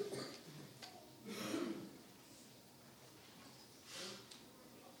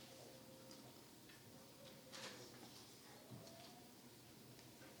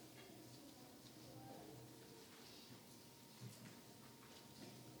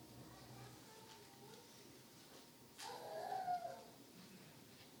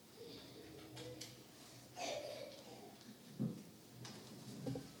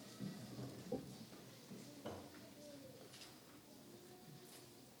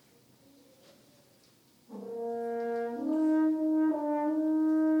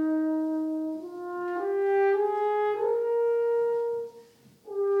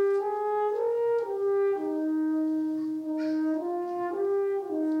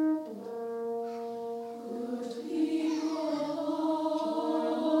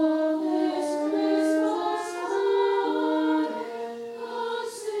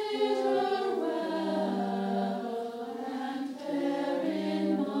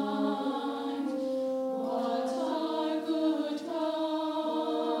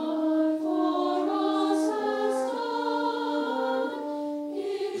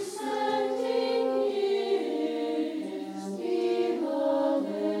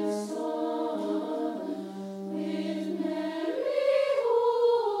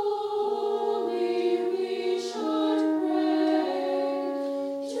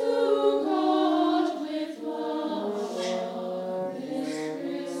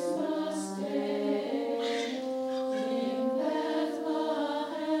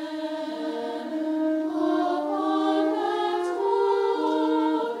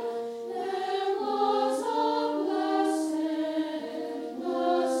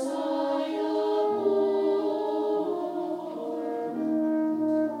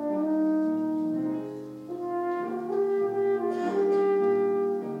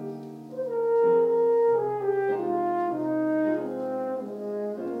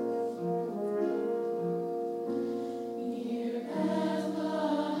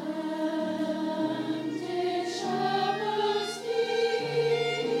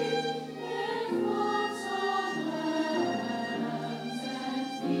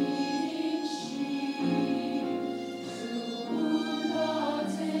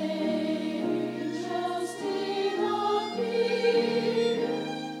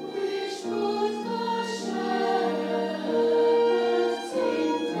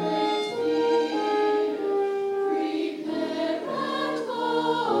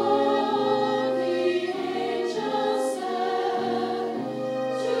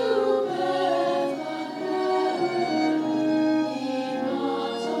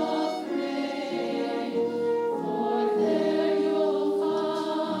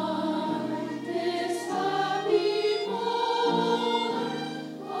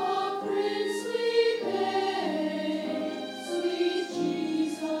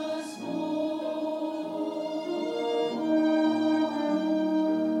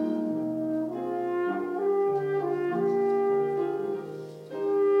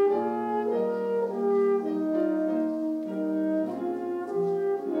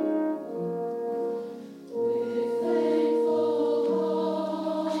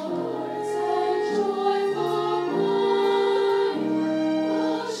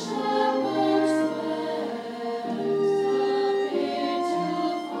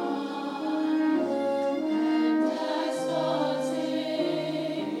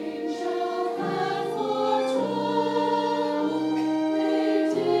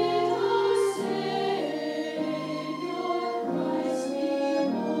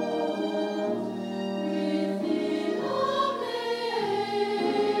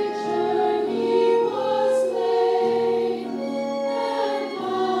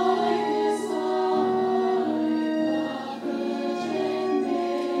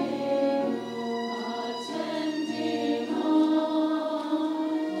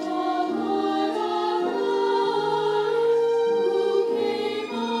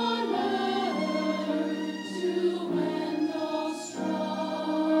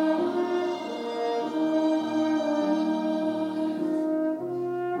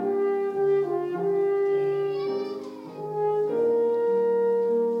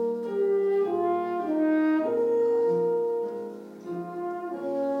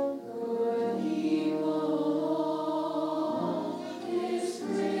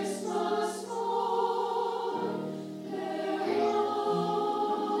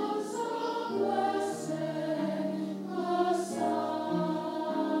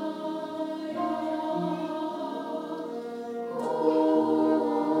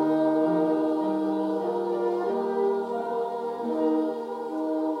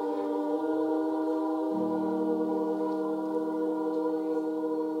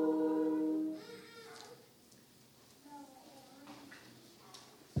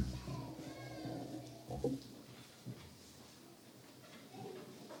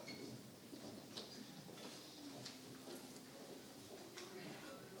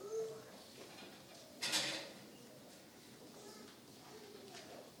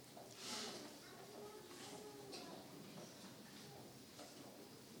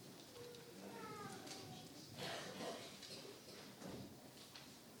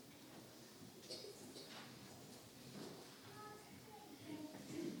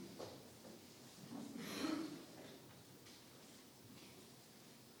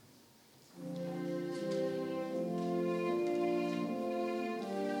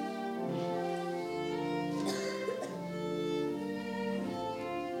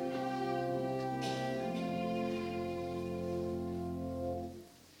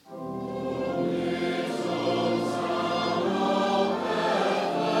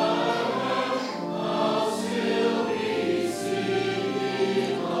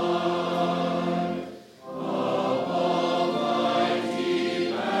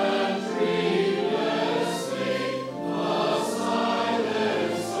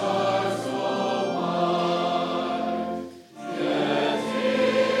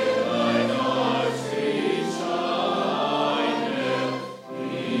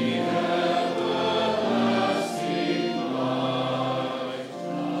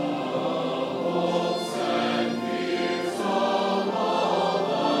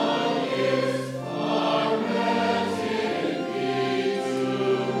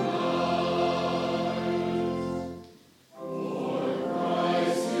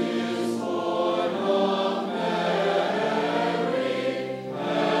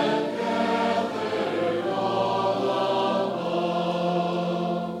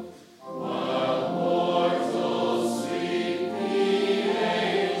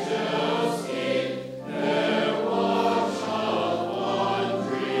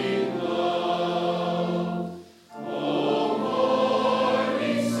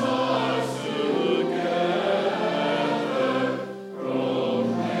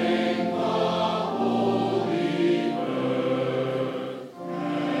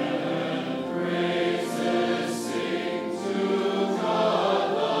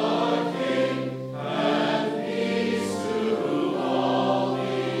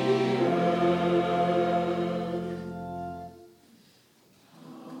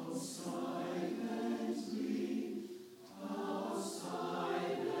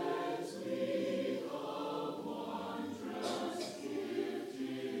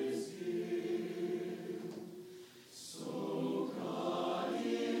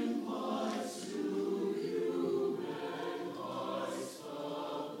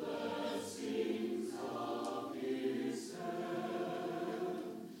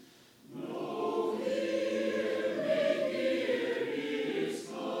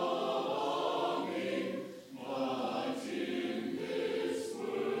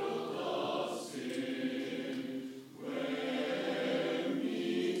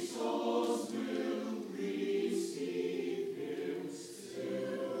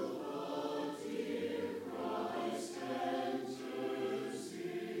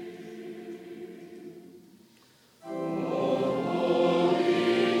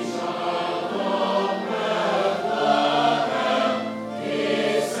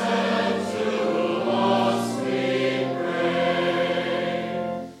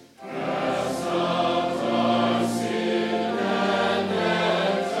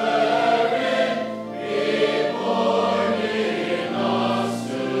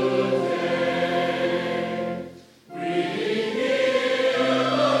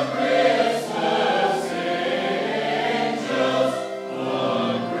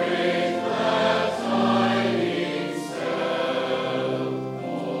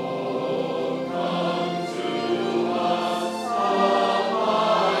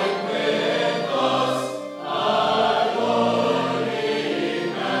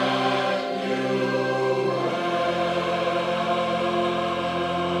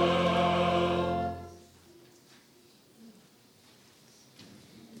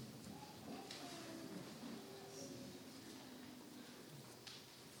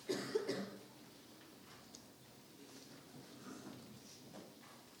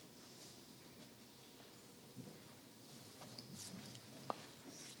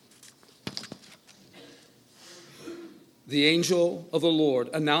 The angel of the Lord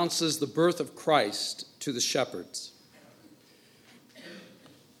announces the birth of Christ to the shepherds.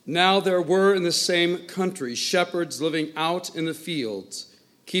 Now there were in the same country shepherds living out in the fields,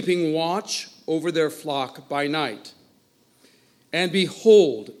 keeping watch over their flock by night. And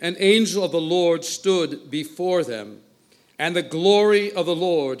behold, an angel of the Lord stood before them, and the glory of the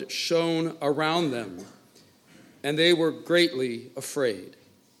Lord shone around them, and they were greatly afraid.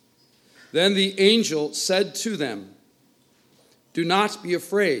 Then the angel said to them, "Do not be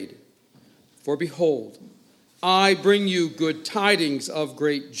afraid, for behold, I bring you good tidings of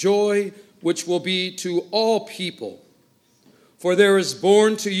great joy, which will be to all people. For there is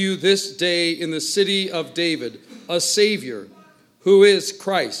born to you this day in the city of David a Savior, who is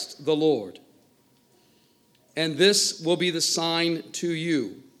Christ the Lord. And this will be the sign to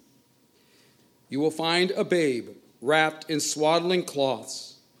you. You will find a babe wrapped in swaddling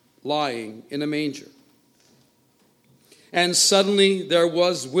cloths, lying in a manger." And suddenly there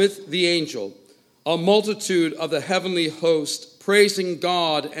was with the angel a multitude of the heavenly host, praising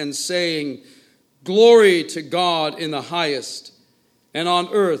God and saying, "Glory to God in the highest, and on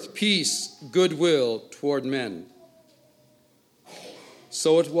earth peace, goodwill toward men."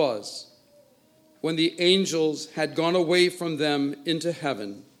 So it was, when the angels had gone away from them into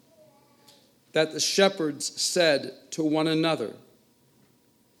heaven, that the shepherds said to one another,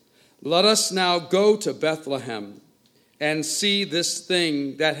 "Let us now go to Bethlehem and see this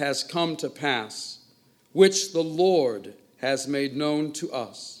thing that has come to pass, which the Lord has made known to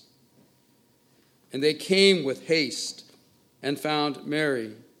us." And they came with haste and found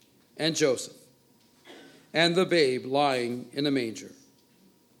Mary and Joseph and the babe lying in a manger.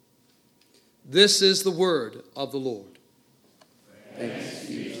 This is the word of the Lord. Thanks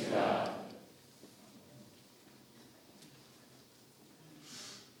be to God.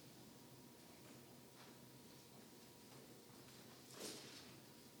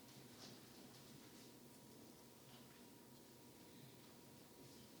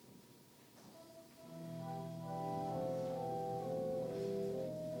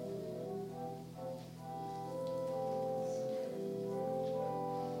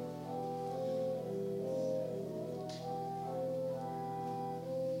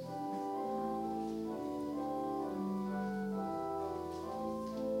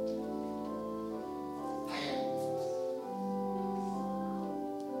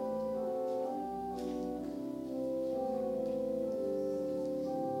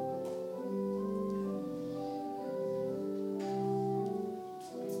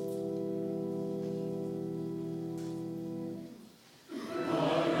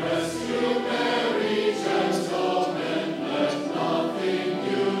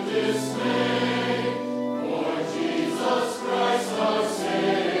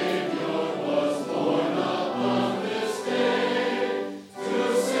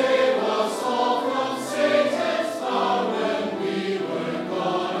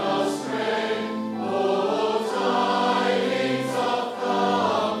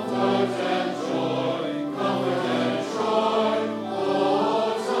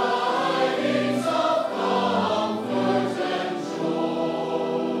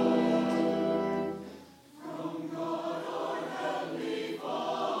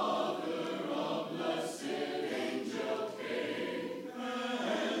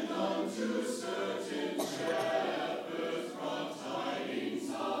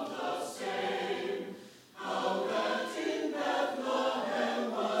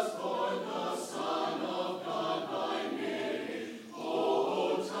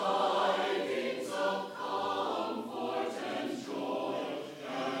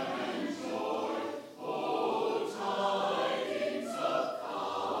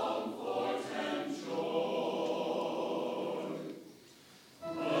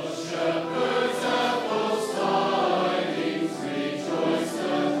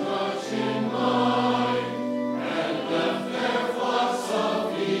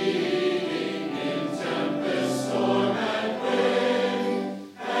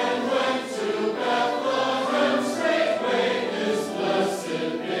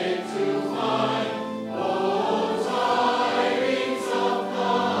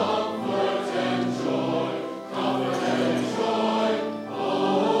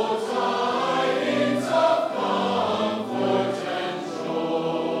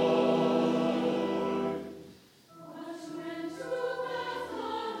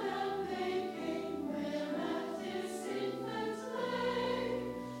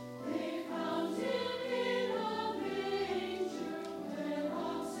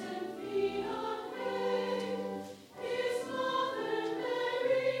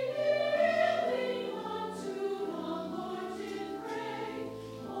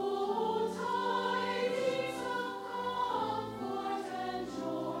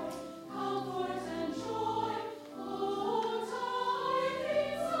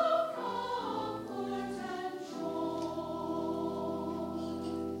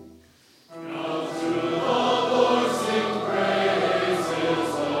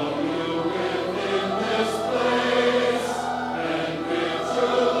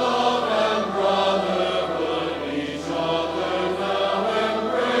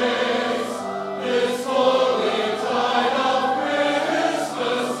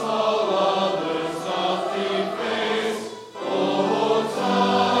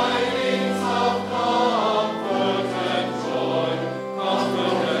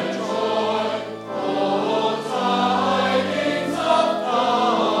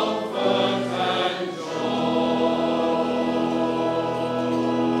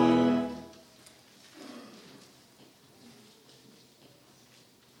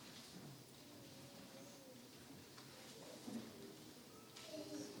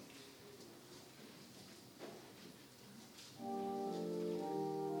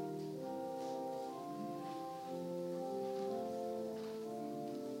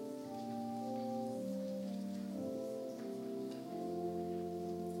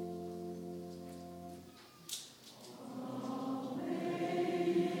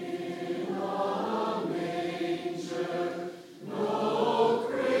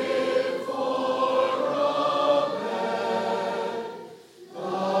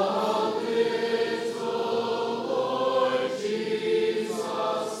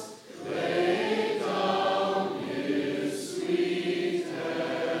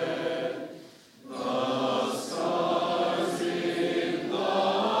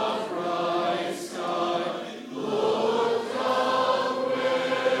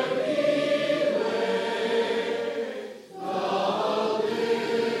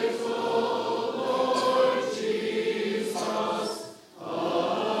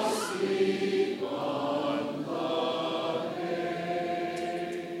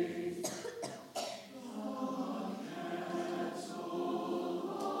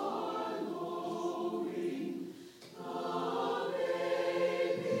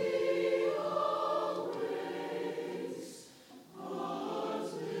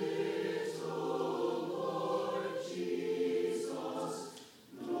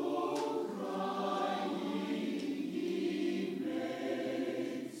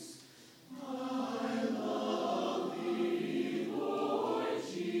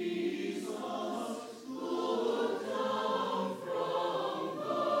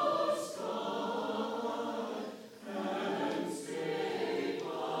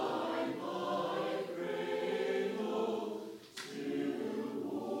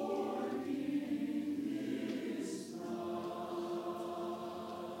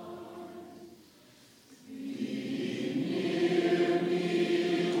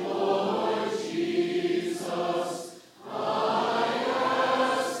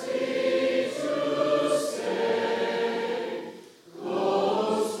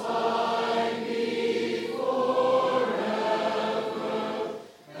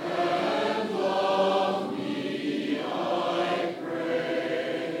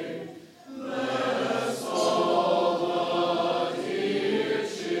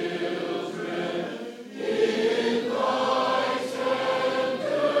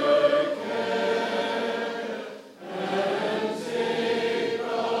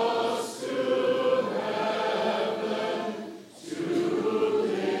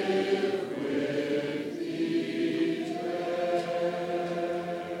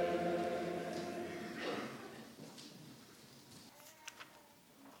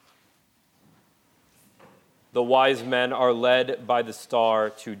 The wise men are led by the star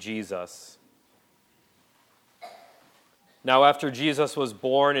to Jesus. Now after Jesus was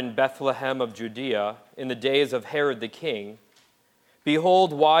born in Bethlehem of Judea, in the days of Herod the king,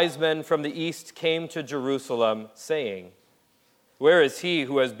 behold, wise men from the east came to Jerusalem, saying, "Where is he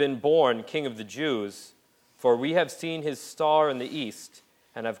who has been born King of the Jews? For we have seen his star in the east,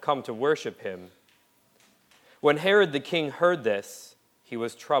 and have come to worship him." When Herod the king heard this, he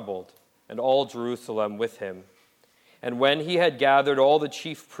was troubled, and all Jerusalem with him. And when he had gathered all the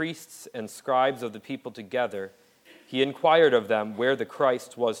chief priests and scribes of the people together, he inquired of them where the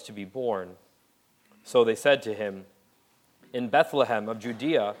Christ was to be born. So they said to him, "In Bethlehem of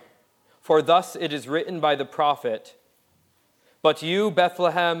Judea, for thus it is written by the prophet, 'But you,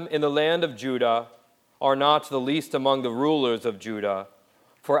 Bethlehem, in the land of Judah, are not the least among the rulers of Judah,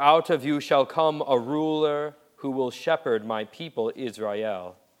 for out of you shall come a ruler who will shepherd my people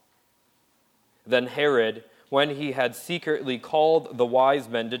Israel.' Then Herod, when he had secretly called the wise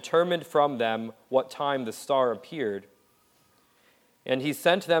men, determined from them what time the star appeared. And he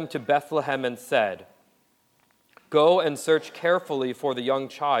sent them to Bethlehem and said, 'Go and search carefully for the young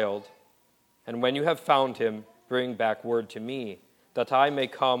child, and when you have found him, bring back word to me, that I may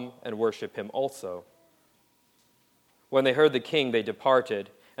come and worship him also.' When they heard the king, they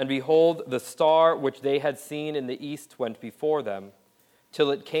departed, and behold, the star which they had seen in the east went before them, till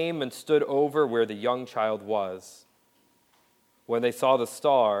it came and stood over where the young child was. When they saw the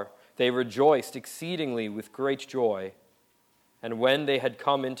star, they rejoiced exceedingly with great joy. And when they had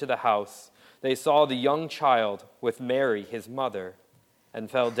come into the house, they saw the young child with Mary his mother,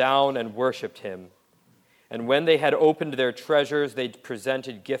 and fell down and worshipped him. And when they had opened their treasures, they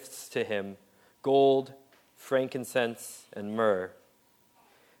presented gifts to him, gold, frankincense, and myrrh.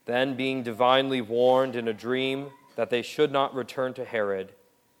 Then, being divinely warned in a dream that they should not return to Herod,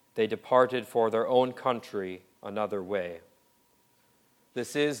 they departed for their own country another way."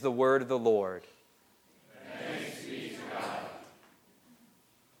 This is the word of the Lord. Thanks be to God.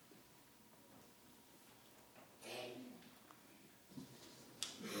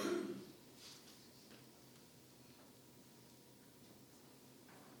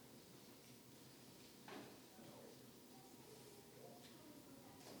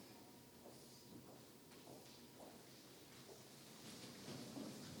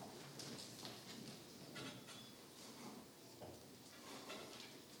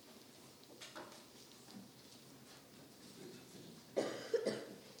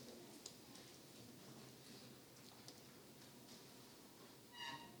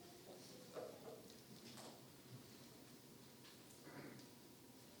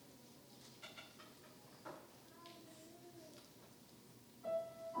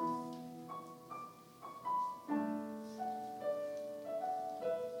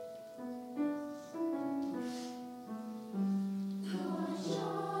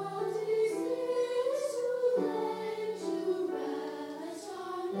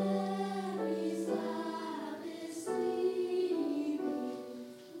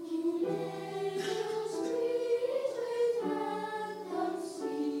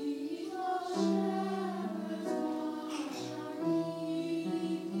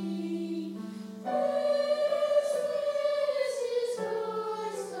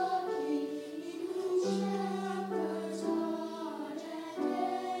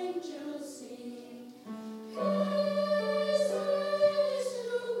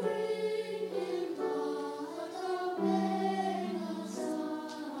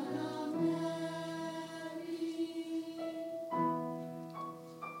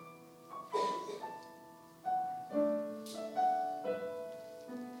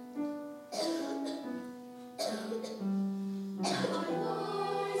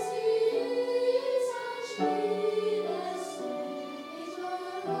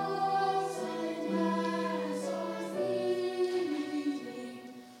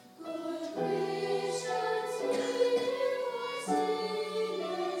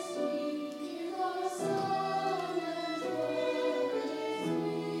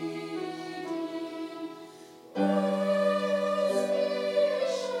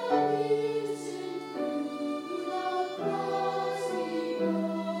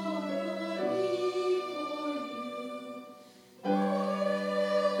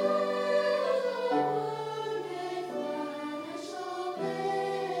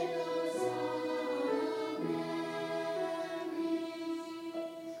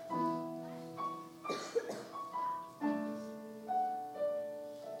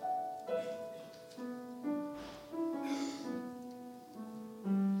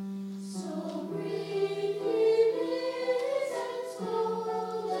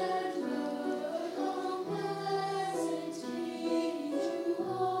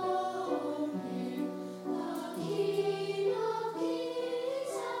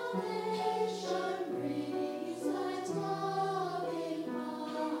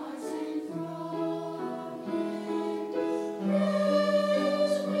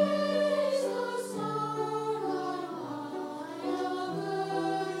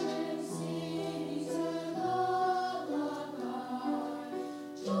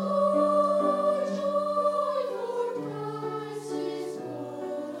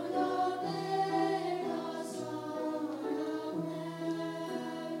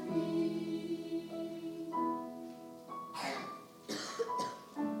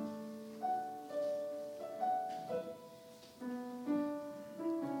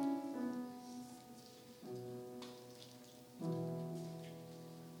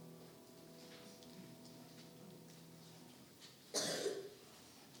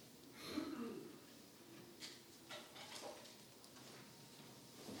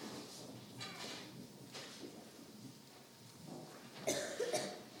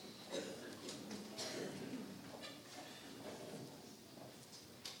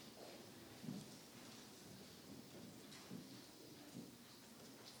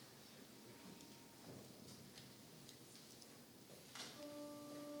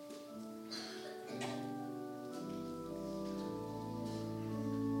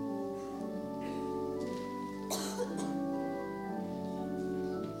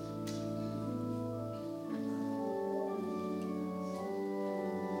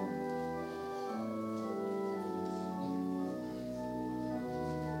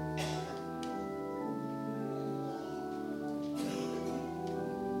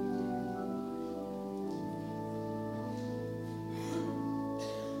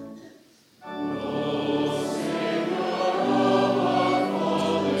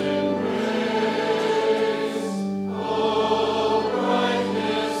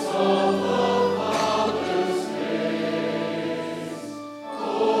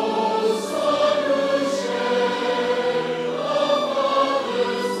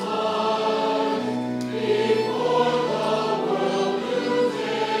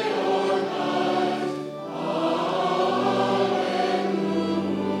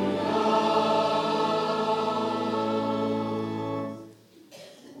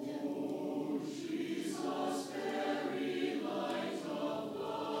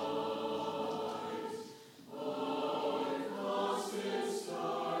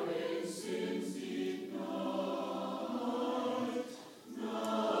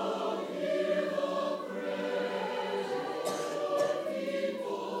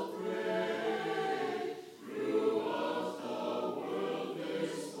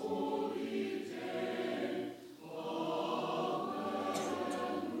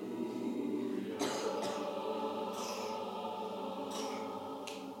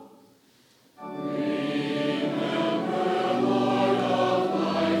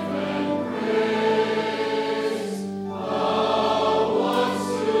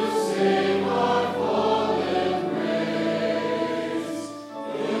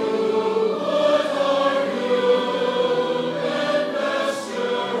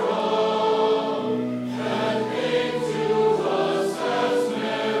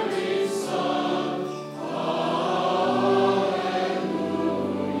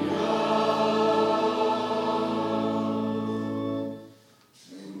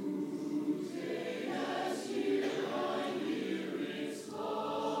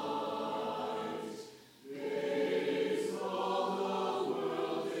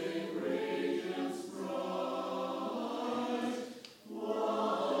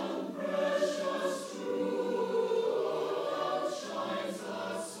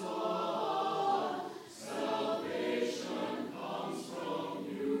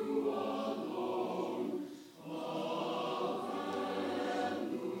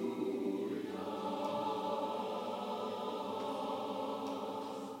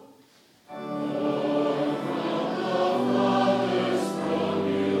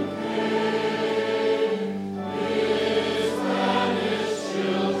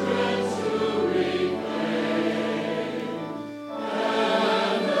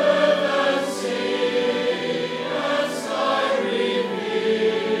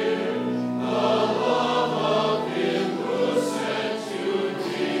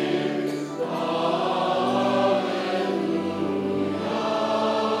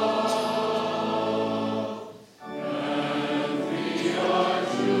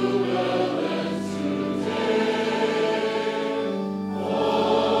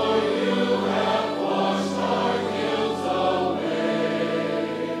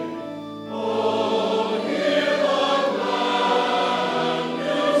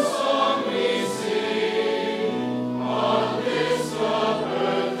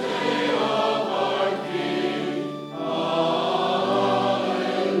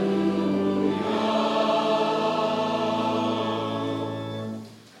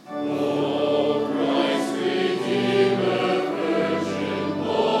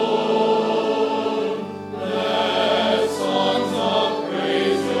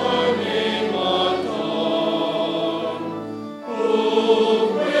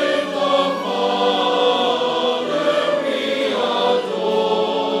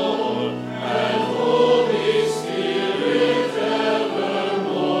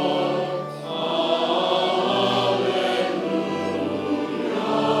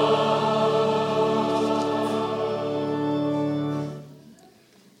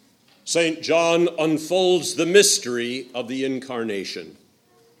 St. John unfolds the mystery of the Incarnation.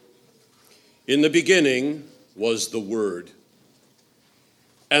 In the beginning was the Word,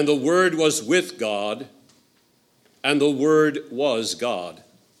 and the Word was with God, and the Word was God.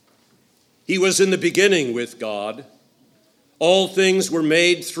 He was in the beginning with God. All things were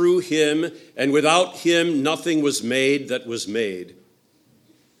made through him, and without him nothing was made that was made.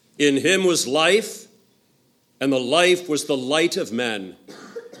 In him was life, and the life was the light of men.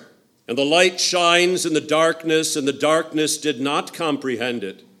 And the light shines in the darkness, and the darkness did not comprehend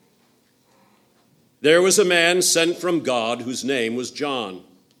it. There was a man sent from God whose name was John.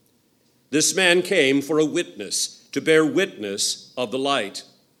 This man came for a witness, to bear witness of the light,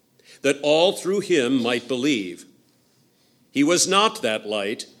 that all through him might believe. He was not that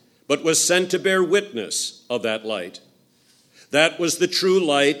light, but was sent to bear witness of that light. That was the true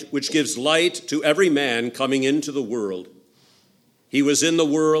light which gives light to every man coming into the world. He was in the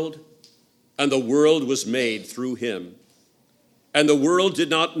world, and the world was made through him, and the world did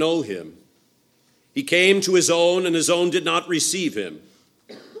not know him. He came to his own, and his own did not receive him.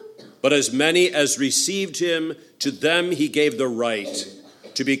 But as many as received him, to them he gave the right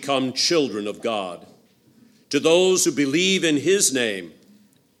to become children of God, to those who believe in his name,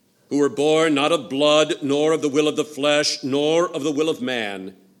 who were born not of blood, nor of the will of the flesh, nor of the will of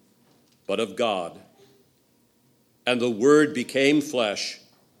man, but of God. And the Word became flesh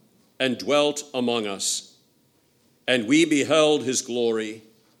and dwelt among us, and we beheld his glory,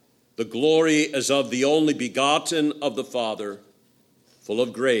 the glory as of the only begotten of the Father, full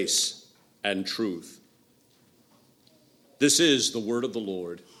of grace and truth. This is the word of the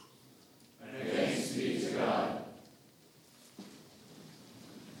Lord. Thanks be to God.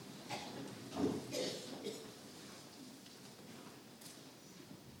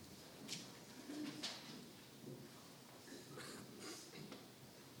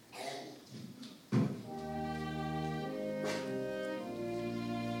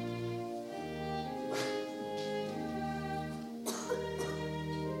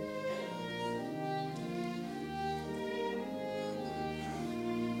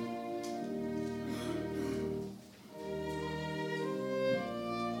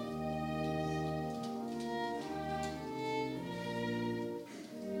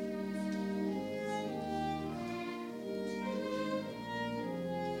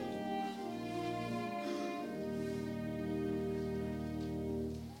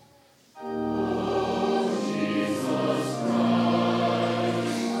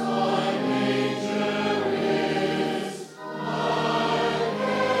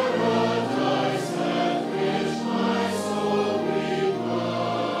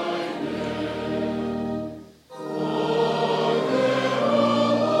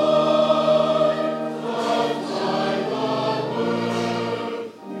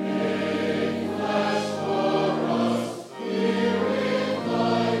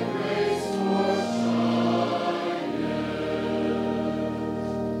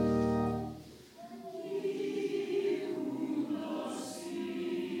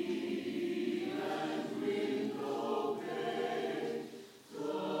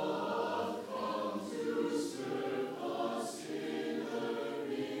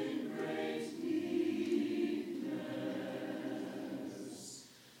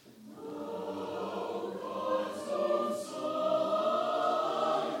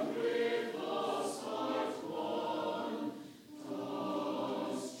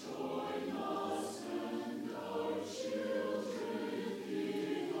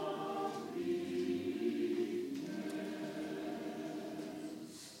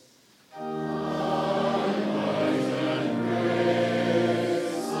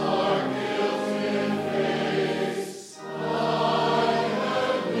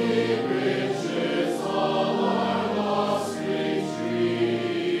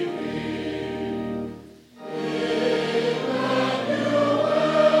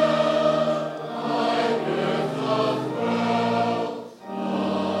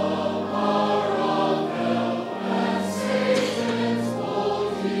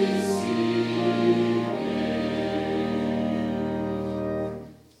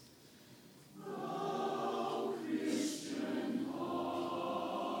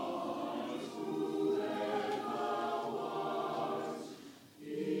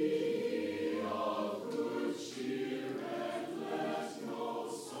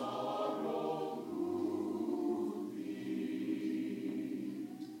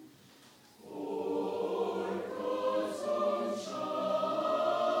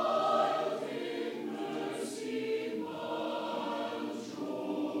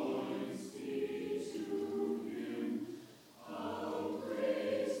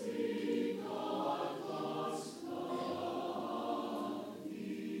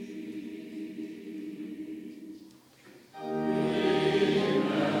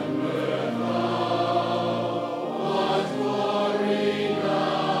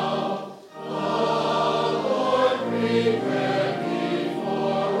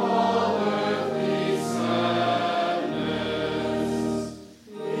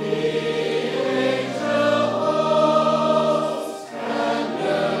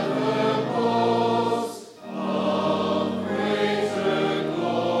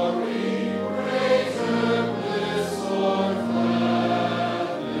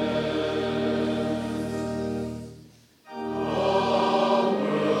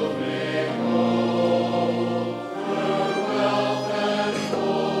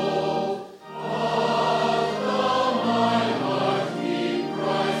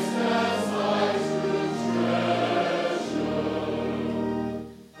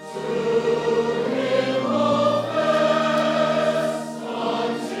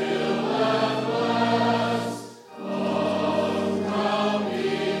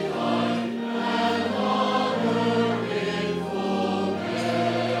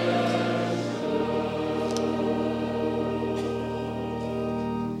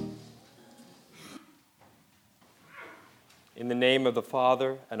 name of the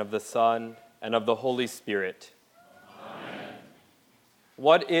Father, and of the Son, and of the Holy Spirit. Amen.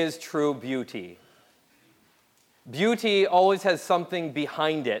 What is true beauty? Beauty always has something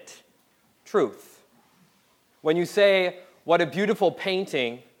behind it. Truth. When you say, "What a beautiful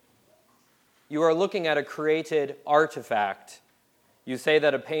painting," you are looking at a created artifact. You say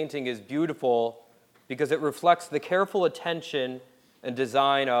that a painting is beautiful because it reflects the careful attention and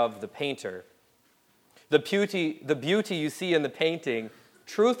design of the painter. The beauty you see in the painting,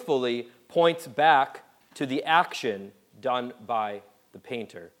 truthfully, points back to the action done by the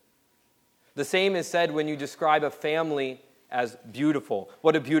painter. The same is said when you describe a family as beautiful.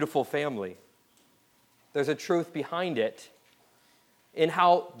 What a beautiful family. There's a truth behind it in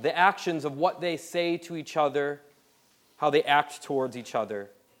how the actions of what they say to each other, how they act towards each other.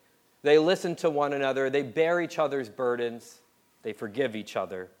 They listen to one another, they bear each other's burdens, they forgive each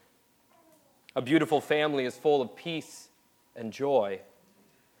other. A beautiful family is full of peace and joy.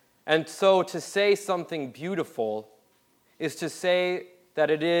 And so to say something beautiful is to say that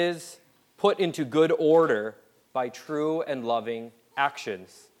it is put into good order by true and loving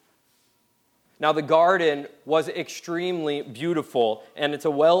actions. Now, the garden was extremely beautiful, and it's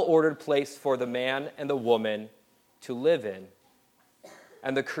a well-ordered place for the man and the woman to live in.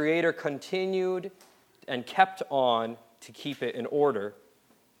 And the Creator continued and kept on to keep it in order.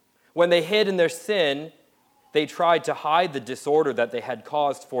 When they hid in their sin, they tried to hide the disorder that they had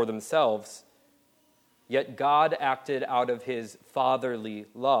caused for themselves. Yet God acted out of his fatherly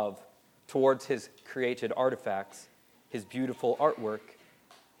love towards his created artifacts, his beautiful artwork.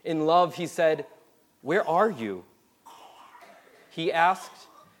 In love, he said, "Where are you?" He asked,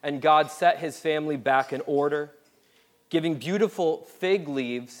 and God set his family back in order, giving beautiful fig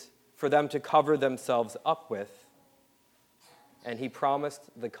leaves for them to cover themselves up with. And he promised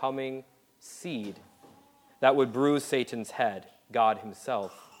the coming seed that would bruise Satan's head, God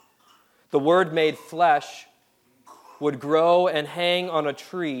himself. The Word made flesh would grow and hang on a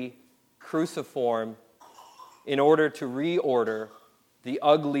tree, cruciform, in order to reorder the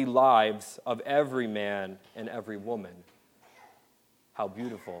ugly lives of every man and every woman. How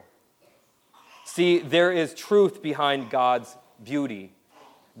beautiful. See, there is truth behind God's beauty.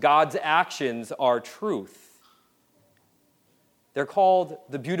 God's actions are truth. They're called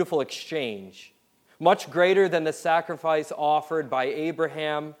the beautiful exchange, much greater than the sacrifice offered by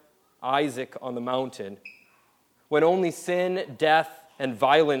Abraham, Isaac on the mountain. When only sin, death, and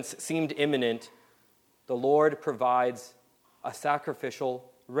violence seemed imminent, the Lord provides a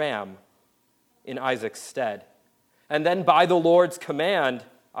sacrificial ram in Isaac's stead. And then by the Lord's command,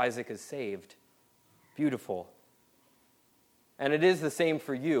 Isaac is saved. Beautiful. And it is the same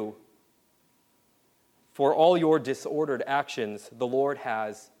for you. For all your disordered actions, the Lord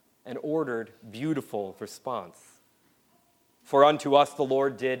has an ordered, beautiful response. For unto us the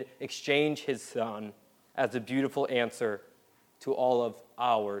Lord did exchange his Son as a beautiful answer to all of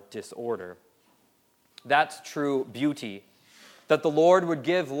our disorder. That's true beauty, that the Lord would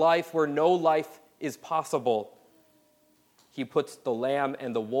give life where no life is possible. He puts the lamb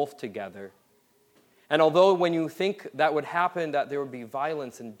and the wolf together. And although when you think that would happen, that there would be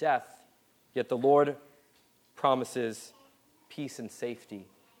violence and death, yet the Lord promises peace and safety.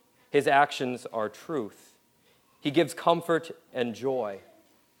 His actions are truth. He gives comfort and joy.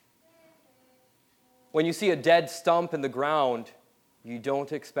 When you see a dead stump in the ground, you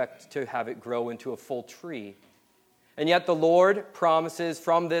don't expect to have it grow into a full tree. And yet the Lord promises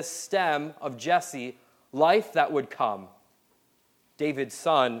from this stem of Jesse life that would come. David's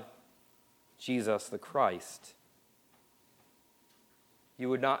son, Jesus the Christ. You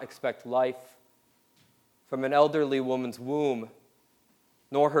would not expect life from an elderly woman's womb,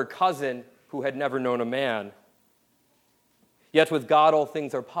 nor her cousin who had never known a man. Yet with God all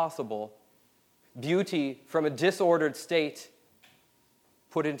things are possible. Beauty from a disordered state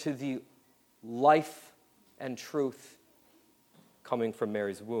put into the life and truth coming from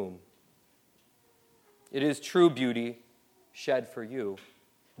Mary's womb. It is true beauty shed for you,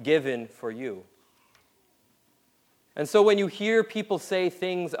 given for you. And so when you hear people say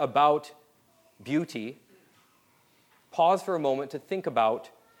things about beauty, pause for a moment to think about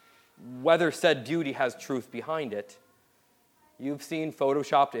whether said beauty has truth behind it. You've seen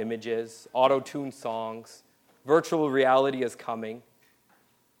photoshopped images, auto-tuned songs, virtual reality is coming.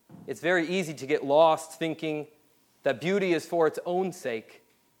 It's very easy to get lost thinking that beauty is for its own sake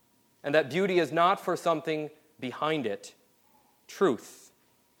and that beauty is not for something behind it. Truth.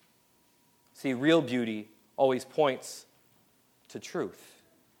 See, real beauty always points to truth.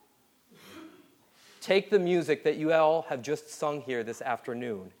 Take the music that you all have just sung here this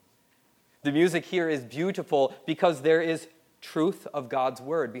afternoon. The music here is beautiful because there is truth of God's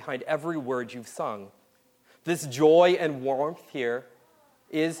word behind every word you've sung. This joy and warmth here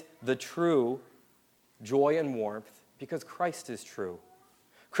is the true joy and warmth because Christ is true.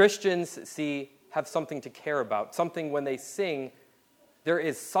 Christians, have something to care about, something when they sing, there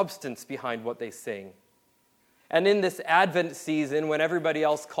is substance behind what they sing. And in this Advent season, when everybody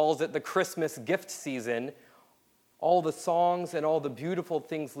else calls it the Christmas gift season, all the songs and all the beautiful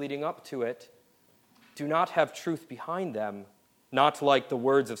things leading up to it do not have truth behind them, not like the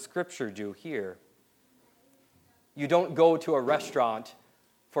words of Scripture do here. You don't go to a restaurant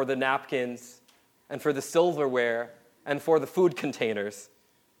for the napkins and for the silverware and for the food containers.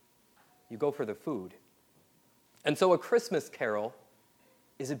 You go for the food. And so a Christmas carol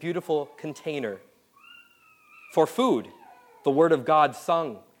is a beautiful container for food, the Word of God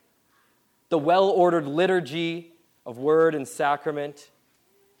sung, the well-ordered liturgy of word and sacrament.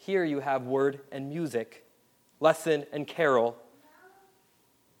 Here you have word and music, lesson and carol,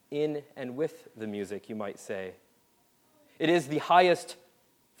 in and with the music, you might say. It is the highest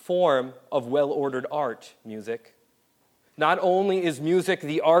form of well-ordered art, music. Not only is music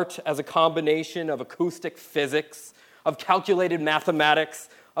the art as a combination of acoustic physics, of calculated mathematics,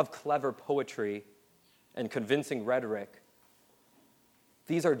 of clever poetry, and convincing rhetoric.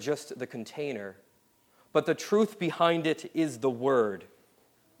 These are just the container, but the truth behind it is the word,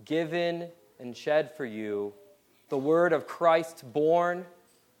 given and shed for you, the word of Christ born,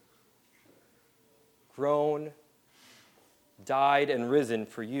 grown, died, and risen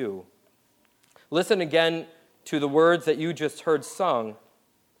for you. Listen again to the words that you just heard sung.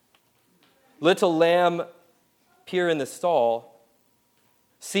 Little lamb, peer in the stall.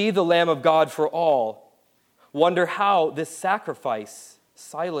 See the Lamb of God for all. Wonder how this sacrifice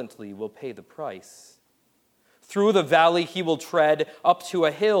silently will pay the price. Through the valley he will tread, up to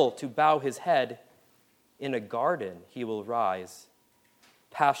a hill to bow his head. In a garden he will rise.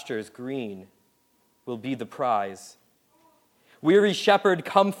 Pastures green will be the prize. Weary shepherd,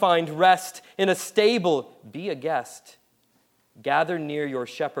 come find rest. In a stable, be a guest. Gather near your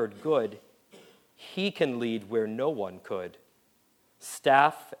shepherd good. He can lead where no one could.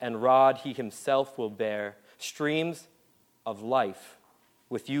 Staff and rod he himself will bear. Streams of life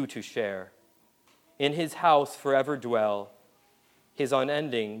with you to share. In his house forever dwell. His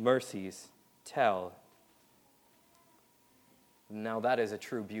unending mercies tell. Now that is a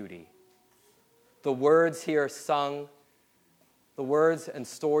true beauty. The words here sung, the words and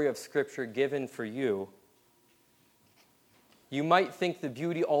story of Scripture given for you, you might think the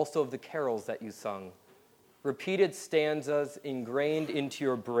beauty also of the carols that you sung, repeated stanzas ingrained into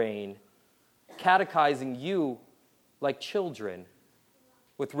your brain, catechizing you like children,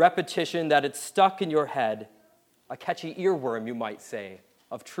 with repetition that it's stuck in your head, a catchy earworm, you might say,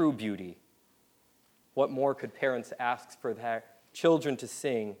 of true beauty. What more could parents ask for their children to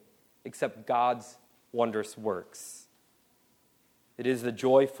sing except God's wondrous works? It is the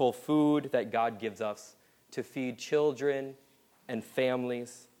joyful food that God gives us to feed children and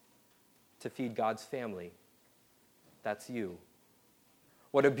families, to feed God's family. That's you.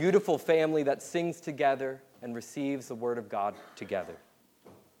 What a beautiful family that sings together and receives the word of God together.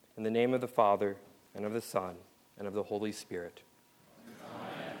 In the name of the Father, and of the Son, and of the Holy Spirit.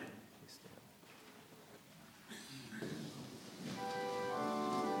 Amen.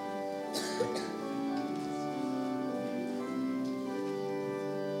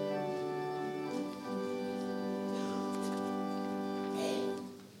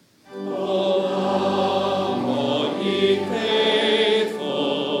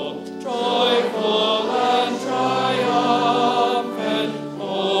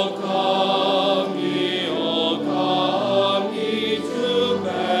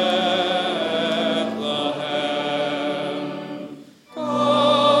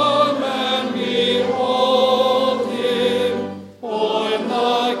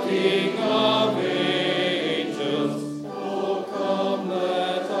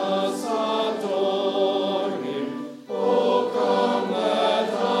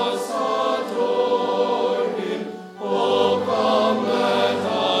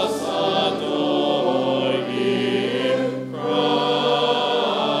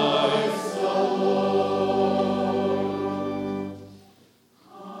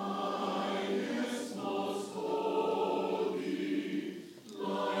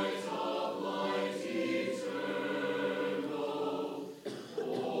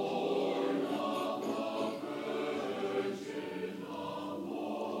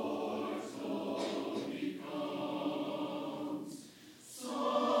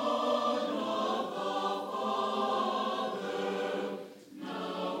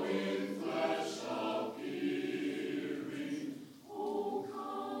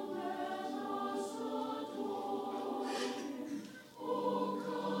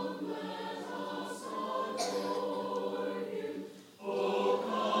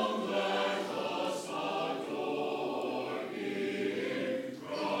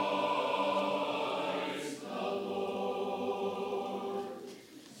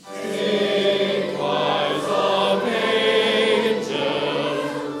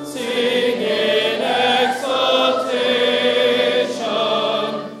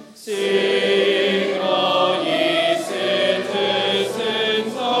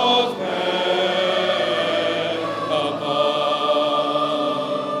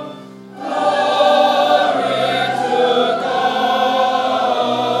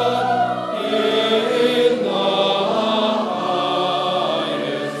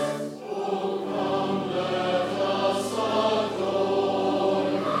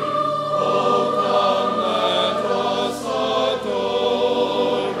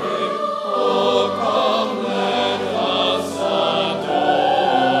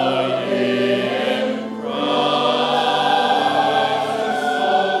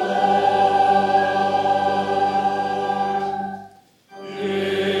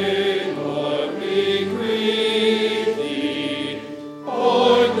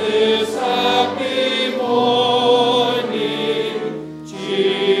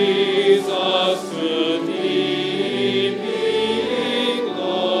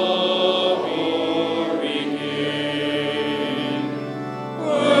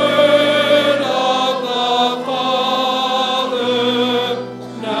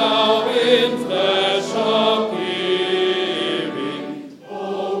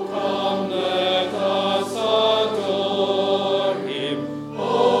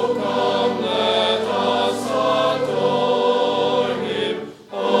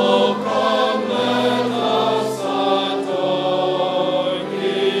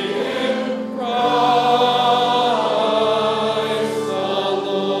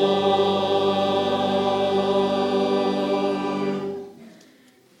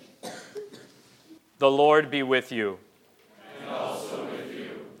 The Lord be with you. And also with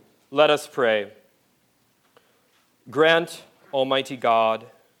you. Let us pray. Grant, Almighty God,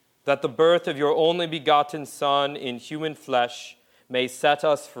 that the birth of your only begotten Son in human flesh may set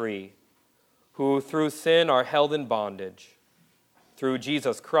us free, who through sin are held in bondage. Through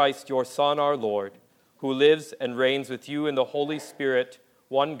Jesus Christ, your Son, our Lord, who lives and reigns with you in the Holy Spirit,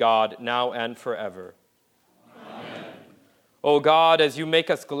 one God, now and forever. Amen. O God, as you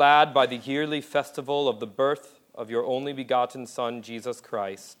make us glad by the yearly festival of the birth of your only begotten Son, Jesus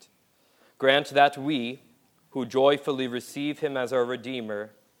Christ, grant that we, who joyfully receive him as our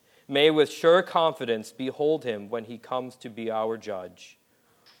Redeemer, may with sure confidence behold him when he comes to be our judge,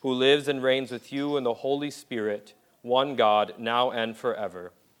 who lives and reigns with you in the Holy Spirit, one God, now and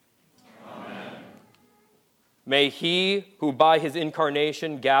forever. Amen. May he who by his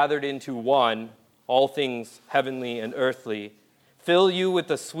incarnation gathered into one all things heavenly and earthly, fill you with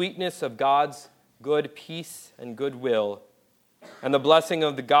the sweetness of God's good peace and goodwill, and the blessing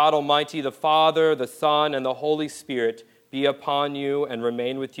of the God Almighty, the Father, the Son, and the Holy Spirit be upon you and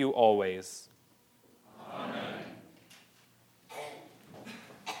remain with you always.